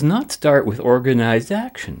movement does not start with organized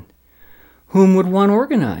action. Whom would one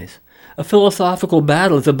organize? A philosophical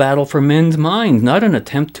battle is a battle for men's minds, not an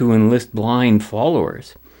attempt to enlist blind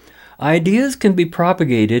followers. Ideas can be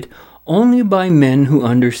propagated only by men who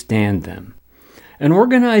understand them. An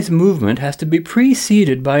organized movement has to be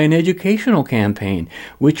preceded by an educational campaign,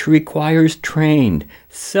 which requires trained,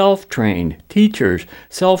 self-trained teachers,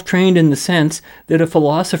 self-trained in the sense that a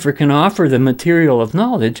philosopher can offer the material of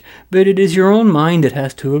knowledge, but it is your own mind that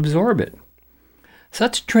has to absorb it.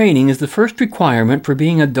 Such training is the first requirement for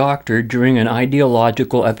being a doctor during an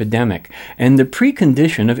ideological epidemic, and the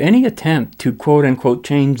precondition of any attempt to quote-unquote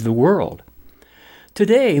change the world.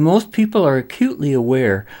 Today, most people are acutely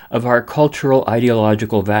aware of our cultural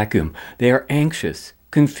ideological vacuum. They are anxious,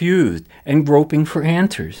 confused, and groping for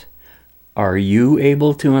answers. Are you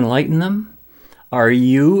able to enlighten them? Are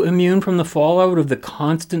you immune from the fallout of the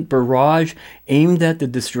constant barrage aimed at the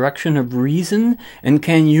destruction of reason? And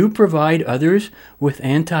can you provide others with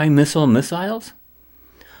anti-missile missiles?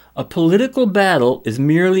 A political battle is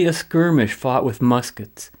merely a skirmish fought with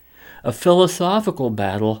muskets. A philosophical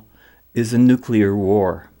battle is a nuclear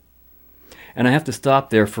war. And I have to stop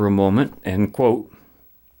there for a moment and quote,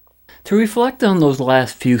 to reflect on those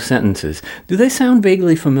last few sentences, do they sound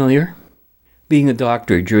vaguely familiar? Being a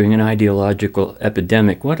doctor during an ideological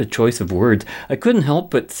epidemic, what a choice of words. I couldn't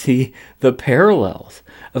help but see the parallels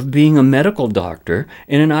of being a medical doctor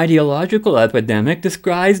in an ideological epidemic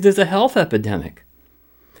disguised as a health epidemic.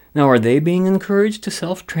 Now, are they being encouraged to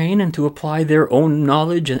self-train and to apply their own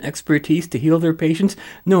knowledge and expertise to heal their patients?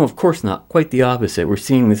 No, of course not. Quite the opposite. We're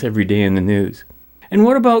seeing this every day in the news. And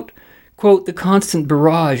what about, quote, the constant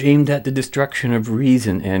barrage aimed at the destruction of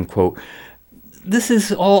reason, end quote? This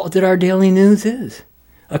is all that our daily news is.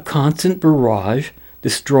 A constant barrage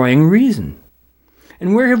destroying reason.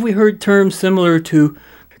 And where have we heard terms similar to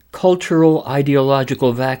cultural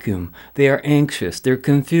ideological vacuum? They are anxious, they're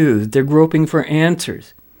confused, they're groping for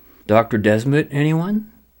answers. Dr. Desmet,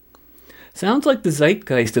 anyone? Sounds like the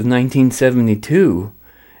zeitgeist of 1972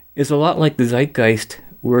 is a lot like the zeitgeist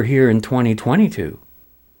we're here in 2022.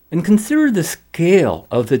 And consider the scale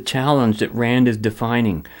of the challenge that Rand is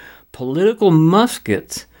defining. Political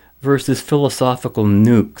muskets versus philosophical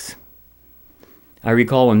nukes. I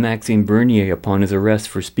recall when Maxime Bernier, upon his arrest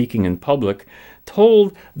for speaking in public,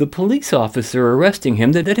 told the police officer arresting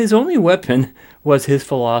him that his only weapon was his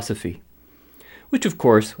philosophy. Which, of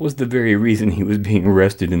course, was the very reason he was being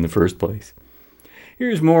arrested in the first place.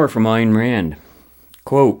 Here's more from Ayn Rand.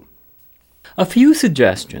 Quote, a few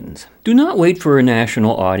suggestions. Do not wait for a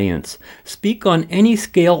national audience. Speak on any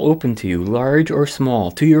scale open to you, large or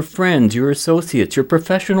small, to your friends, your associates, your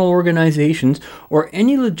professional organizations, or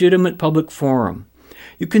any legitimate public forum.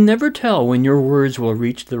 You can never tell when your words will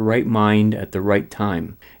reach the right mind at the right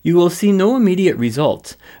time. You will see no immediate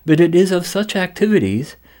results, but it is of such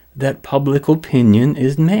activities that public opinion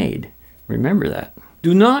is made. Remember that.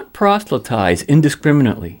 Do not proselytize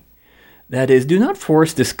indiscriminately. That is, do not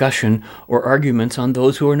force discussion or arguments on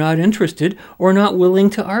those who are not interested or not willing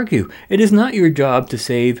to argue. It is not your job to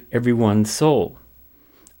save everyone's soul.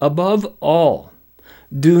 Above all,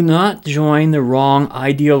 do not join the wrong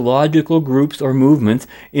ideological groups or movements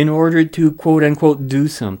in order to quote-unquote do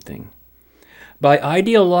something. By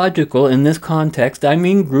ideological, in this context, I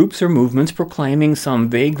mean groups or movements proclaiming some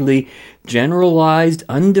vaguely generalized,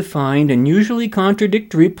 undefined, and usually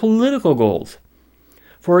contradictory political goals.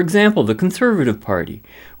 For example, the Conservative Party,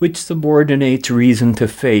 which subordinates reason to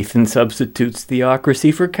faith and substitutes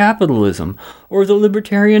theocracy for capitalism, or the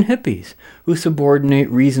Libertarian Hippies, who subordinate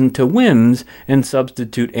reason to whims and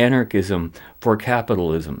substitute anarchism for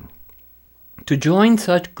capitalism. To join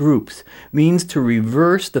such groups means to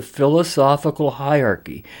reverse the philosophical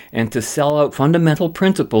hierarchy and to sell out fundamental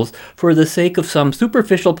principles for the sake of some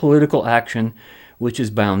superficial political action which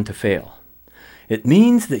is bound to fail. It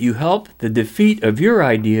means that you help the defeat of your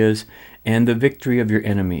ideas and the victory of your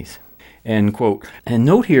enemies. End quote. And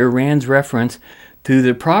note here Rand's reference to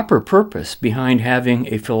the proper purpose behind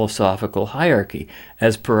having a philosophical hierarchy,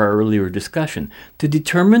 as per our earlier discussion, to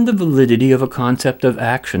determine the validity of a concept of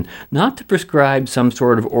action, not to prescribe some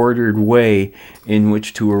sort of ordered way in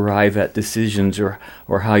which to arrive at decisions or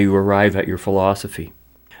how you arrive at your philosophy.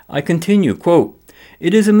 I continue, quote,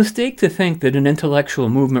 it is a mistake to think that an intellectual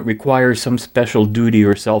movement requires some special duty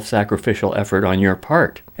or self-sacrificial effort on your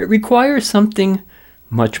part. It requires something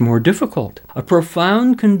much more difficult, a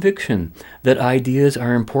profound conviction that ideas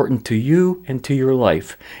are important to you and to your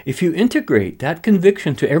life. If you integrate that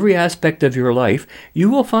conviction to every aspect of your life, you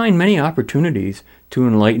will find many opportunities to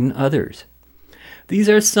enlighten others. These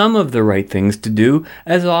are some of the right things to do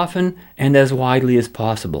as often and as widely as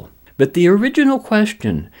possible. But the original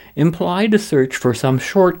question implied a search for some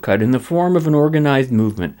shortcut in the form of an organized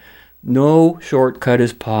movement. No shortcut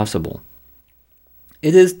is possible.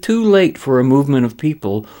 It is too late for a movement of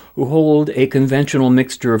people who hold a conventional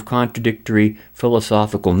mixture of contradictory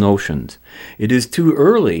philosophical notions. It is too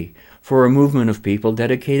early for a movement of people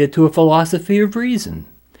dedicated to a philosophy of reason.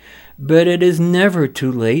 But it is never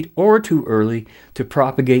too late or too early to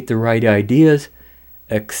propagate the right ideas,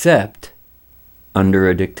 except under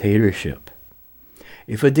a dictatorship.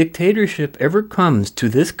 If a dictatorship ever comes to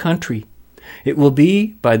this country, it will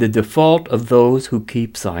be by the default of those who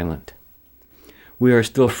keep silent. We are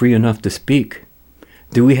still free enough to speak.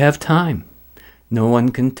 Do we have time? No one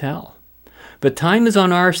can tell. But time is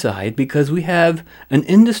on our side because we have an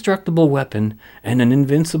indestructible weapon and an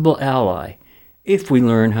invincible ally, if we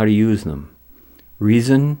learn how to use them.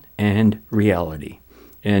 Reason and reality.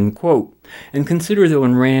 End quote. And consider that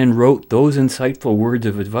when Rand wrote those insightful words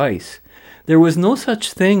of advice, there was no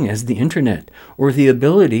such thing as the internet or the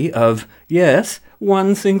ability of, yes,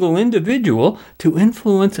 one single individual to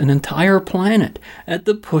influence an entire planet at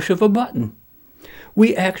the push of a button.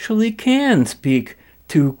 We actually can speak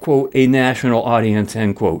to, quote, a national audience,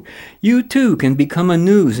 end quote. You too can become a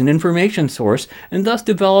news and information source and thus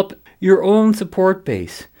develop your own support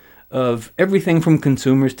base of everything from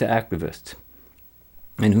consumers to activists.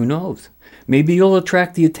 And who knows, maybe you'll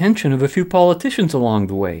attract the attention of a few politicians along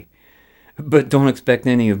the way. But don't expect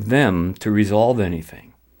any of them to resolve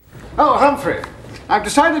anything. Oh, Humphrey, I've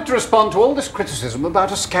decided to respond to all this criticism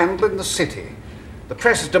about a scandal in the city. The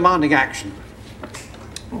press is demanding action.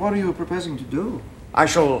 What are you proposing to do? I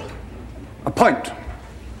shall appoint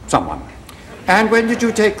someone. And when did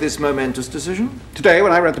you take this momentous decision? Today,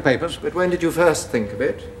 when I read the papers. But when did you first think of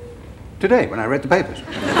it? Today, when I read the papers.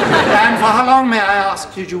 And for how long, may I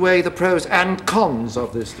ask, did you weigh the pros and cons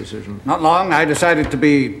of this decision? Not long. I decided to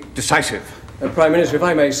be decisive. Prime Minister, if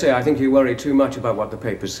I may say, I think you worry too much about what the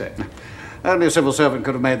papers say. Only a civil servant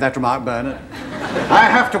could have made that remark, Bernard. I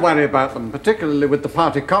have to worry about them, particularly with the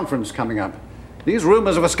party conference coming up. These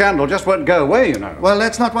rumours of a scandal just won't go away, you know. Well,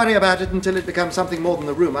 let's not worry about it until it becomes something more than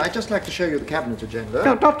a rumour. I'd just like to show you the cabinet agenda.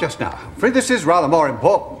 No, not just now, Humphrey. This is rather more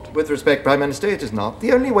important. With respect, Prime Minister, it is not.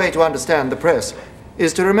 The only way to understand the press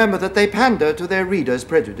is to remember that they pander to their readers'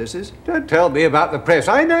 prejudices. Don't tell me about the press.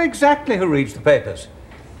 I know exactly who reads the papers.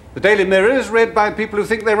 The Daily Mirror is read by people who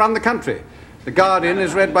think they run the country. The Guardian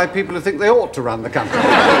is read by people who think they ought to run the country.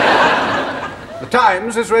 The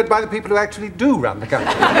Times is read by the people who actually do run the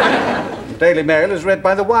country. The Daily Mail is read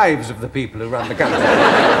by the wives of the people who run the country.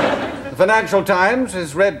 The Financial Times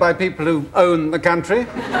is read by people who own the country.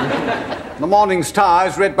 The Morning Star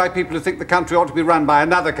is read by people who think the country ought to be run by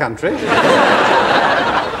another country.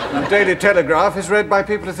 And the Daily Telegraph is read by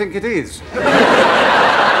people who think it is.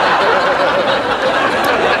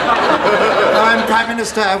 And Prime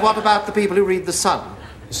Minister, what about the people who read The Sun?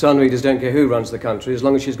 The Sun readers don't care who runs the country as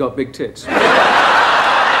long as she's got big tits.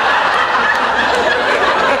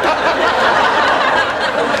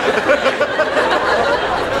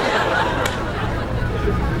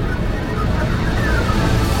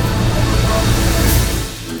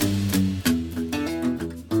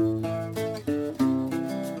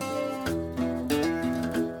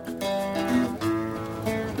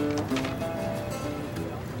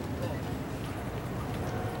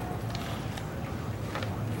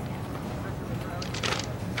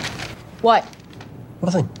 What?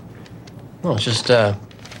 Nothing. No, it's just the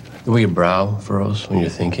way your brow furrows when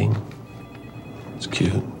you're thinking. It's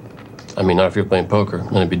cute. I mean, not if you're playing poker,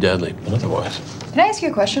 then it'd be deadly, but otherwise. Can I ask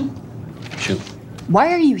you a question? Shoot.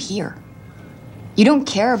 Why are you here? You don't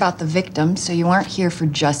care about the victim, so you aren't here for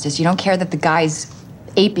justice. You don't care that the guy's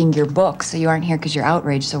aping your book, so you aren't here because you're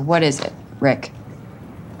outraged. So what is it, Rick?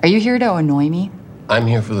 Are you here to annoy me? I'm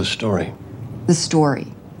here for the story. The story.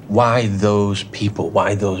 Why those people?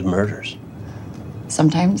 Why those murders?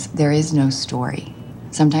 Sometimes there is no story.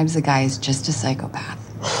 Sometimes the guy is just a psychopath.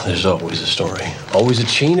 There's always a story. Always a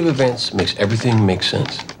chain of events makes everything make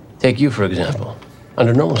sense. Take you, for example.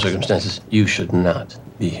 Under normal circumstances, you should not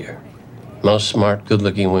be here. Most smart,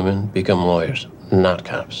 good-looking women become lawyers, not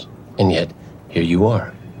cops. And yet, here you are.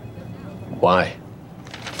 Why?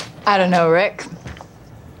 I don't know, Rick.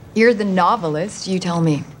 You're the novelist. You tell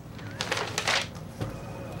me.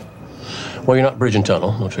 Well, you're not Bridge and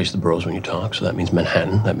Tunnel. No trace the boroughs when you talk, so that means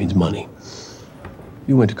Manhattan. That means money.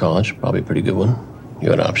 You went to college, probably a pretty good one. You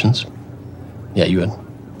had options. Yeah, you had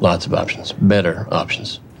lots of options. Better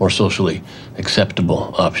options. More socially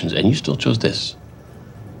acceptable options. And you still chose this.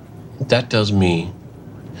 That tells me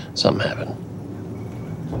something happened.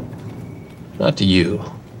 Not to you.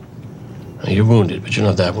 You're wounded, but you're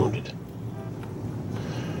not that wounded.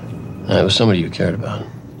 It was somebody you cared about.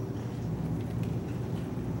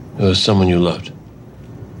 It was someone you loved.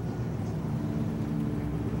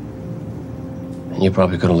 And you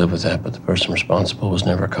probably could have lived with that, but the person responsible was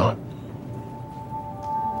never caught.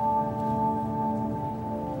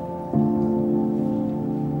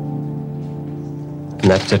 And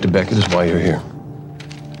that, Detective Beckett, is why you're here.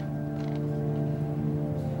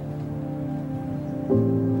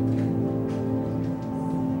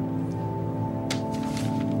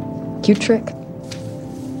 Cute trick.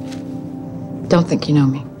 Don't think you know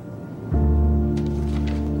me.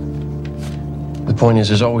 The point is,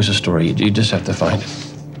 there's always a story. You just have to find it.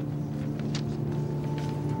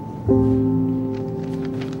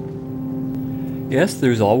 Yes,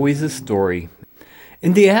 there's always a story.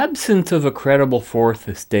 In the absence of a credible fourth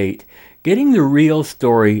estate, getting the real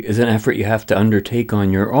story is an effort you have to undertake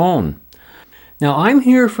on your own. Now, I'm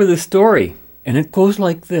here for the story, and it goes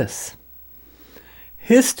like this.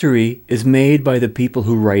 History is made by the people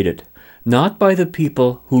who write it, not by the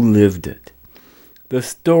people who lived it. The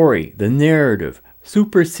story, the narrative,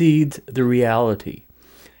 supersedes the reality.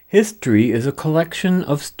 History is a collection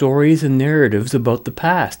of stories and narratives about the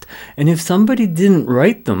past, and if somebody didn't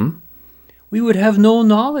write them, we would have no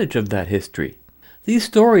knowledge of that history. These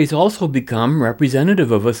stories also become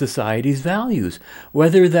representative of a society's values,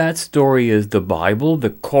 whether that story is the Bible,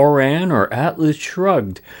 the Koran, or Atlas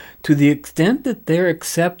Shrugged. To the extent that they're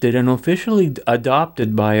accepted and officially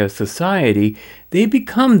adopted by a society, they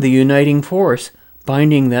become the uniting force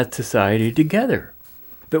binding that society together.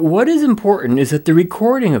 But what is important is that the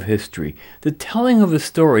recording of history, the telling of a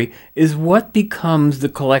story, is what becomes the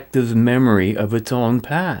collective's memory of its own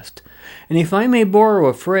past. And if I may borrow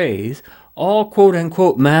a phrase, all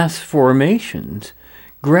quote-unquote mass formations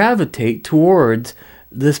gravitate towards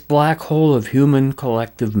this black hole of human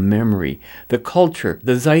collective memory, the culture,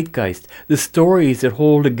 the zeitgeist, the stories that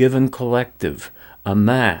hold a given collective, a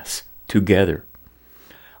mass, together.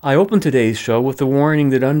 I open today's show with the warning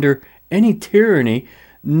that under any tyranny,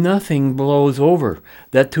 nothing blows over,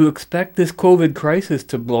 that to expect this COVID crisis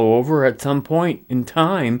to blow over at some point in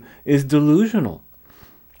time is delusional.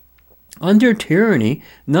 Under tyranny,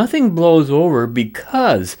 nothing blows over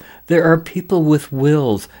because there are people with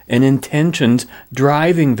wills and intentions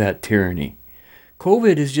driving that tyranny.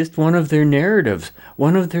 COVID is just one of their narratives,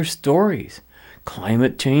 one of their stories.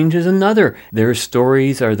 Climate change is another. Their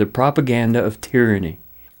stories are the propaganda of tyranny.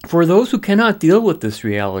 For those who cannot deal with this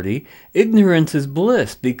reality, ignorance is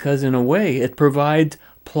bliss because in a way it provides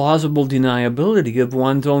plausible deniability of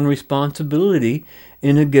one's own responsibility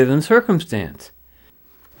in a given circumstance.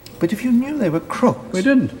 But if you knew they were crooks... We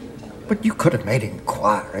didn't. But you could have made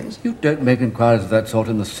inquiries. You don't make inquiries of that sort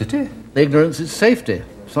in the city. Ignorance is safety.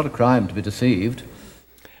 It's not a crime to be deceived.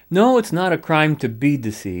 No, it's not a crime to be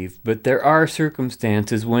deceived, but there are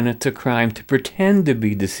circumstances when it's a crime to pretend to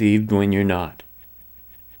be deceived when you're not.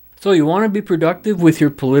 So you want to be productive with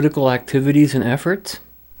your political activities and efforts?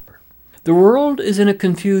 The world is in a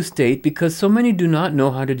confused state because so many do not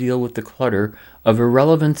know how to deal with the clutter of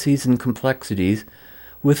irrelevancies and complexities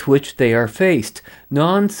with which they are faced.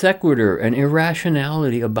 Non sequitur and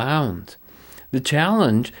irrationality abounds. The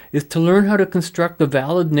challenge is to learn how to construct a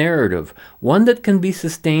valid narrative, one that can be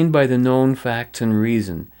sustained by the known facts and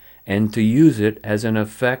reason, and to use it as an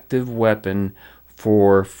effective weapon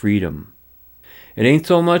for freedom. It ain't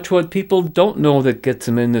so much what people don't know that gets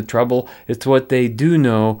them into trouble, it's what they do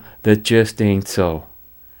know that just ain't so.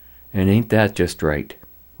 And ain't that just right?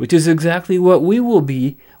 Which is exactly what we will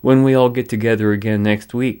be when we all get together again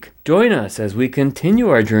next week. Join us as we continue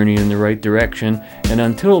our journey in the right direction, and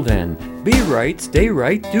until then, be right, stay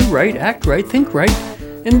right, do right, act right, think right,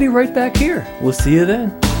 and be right back here. We'll see you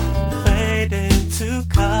then. Fade into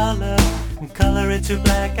color, and color into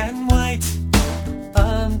black and white.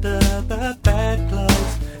 Under the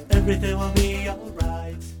bedclothes, everything will be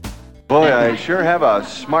alright. Boy, I sure have a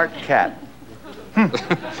smart cat.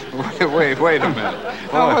 Wait a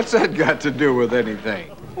minute. Now, what's that got to do with anything?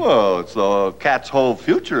 Well, it's the cat's whole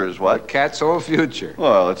future is what? The cat's whole future?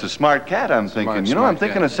 Well, it's a smart cat, I'm thinking. I'm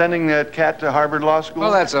thinking of sending that cat to Harvard Law School.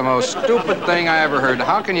 Well, that's the most stupid thing I ever heard.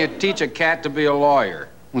 How can you teach a cat to be a lawyer?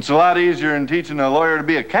 It's a lot easier than teaching a lawyer to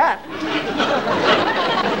be a cat.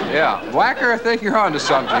 Yeah. Whacker, I think you're onto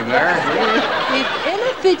something there. If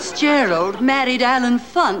Ella Fitzgerald married Alan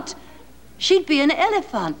Funt, she'd be an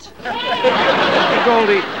elephant. Hey,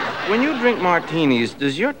 Goldie, when you drink martinis,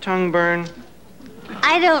 does your tongue burn?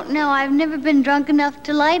 I don't know. I've never been drunk enough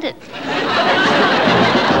to light it.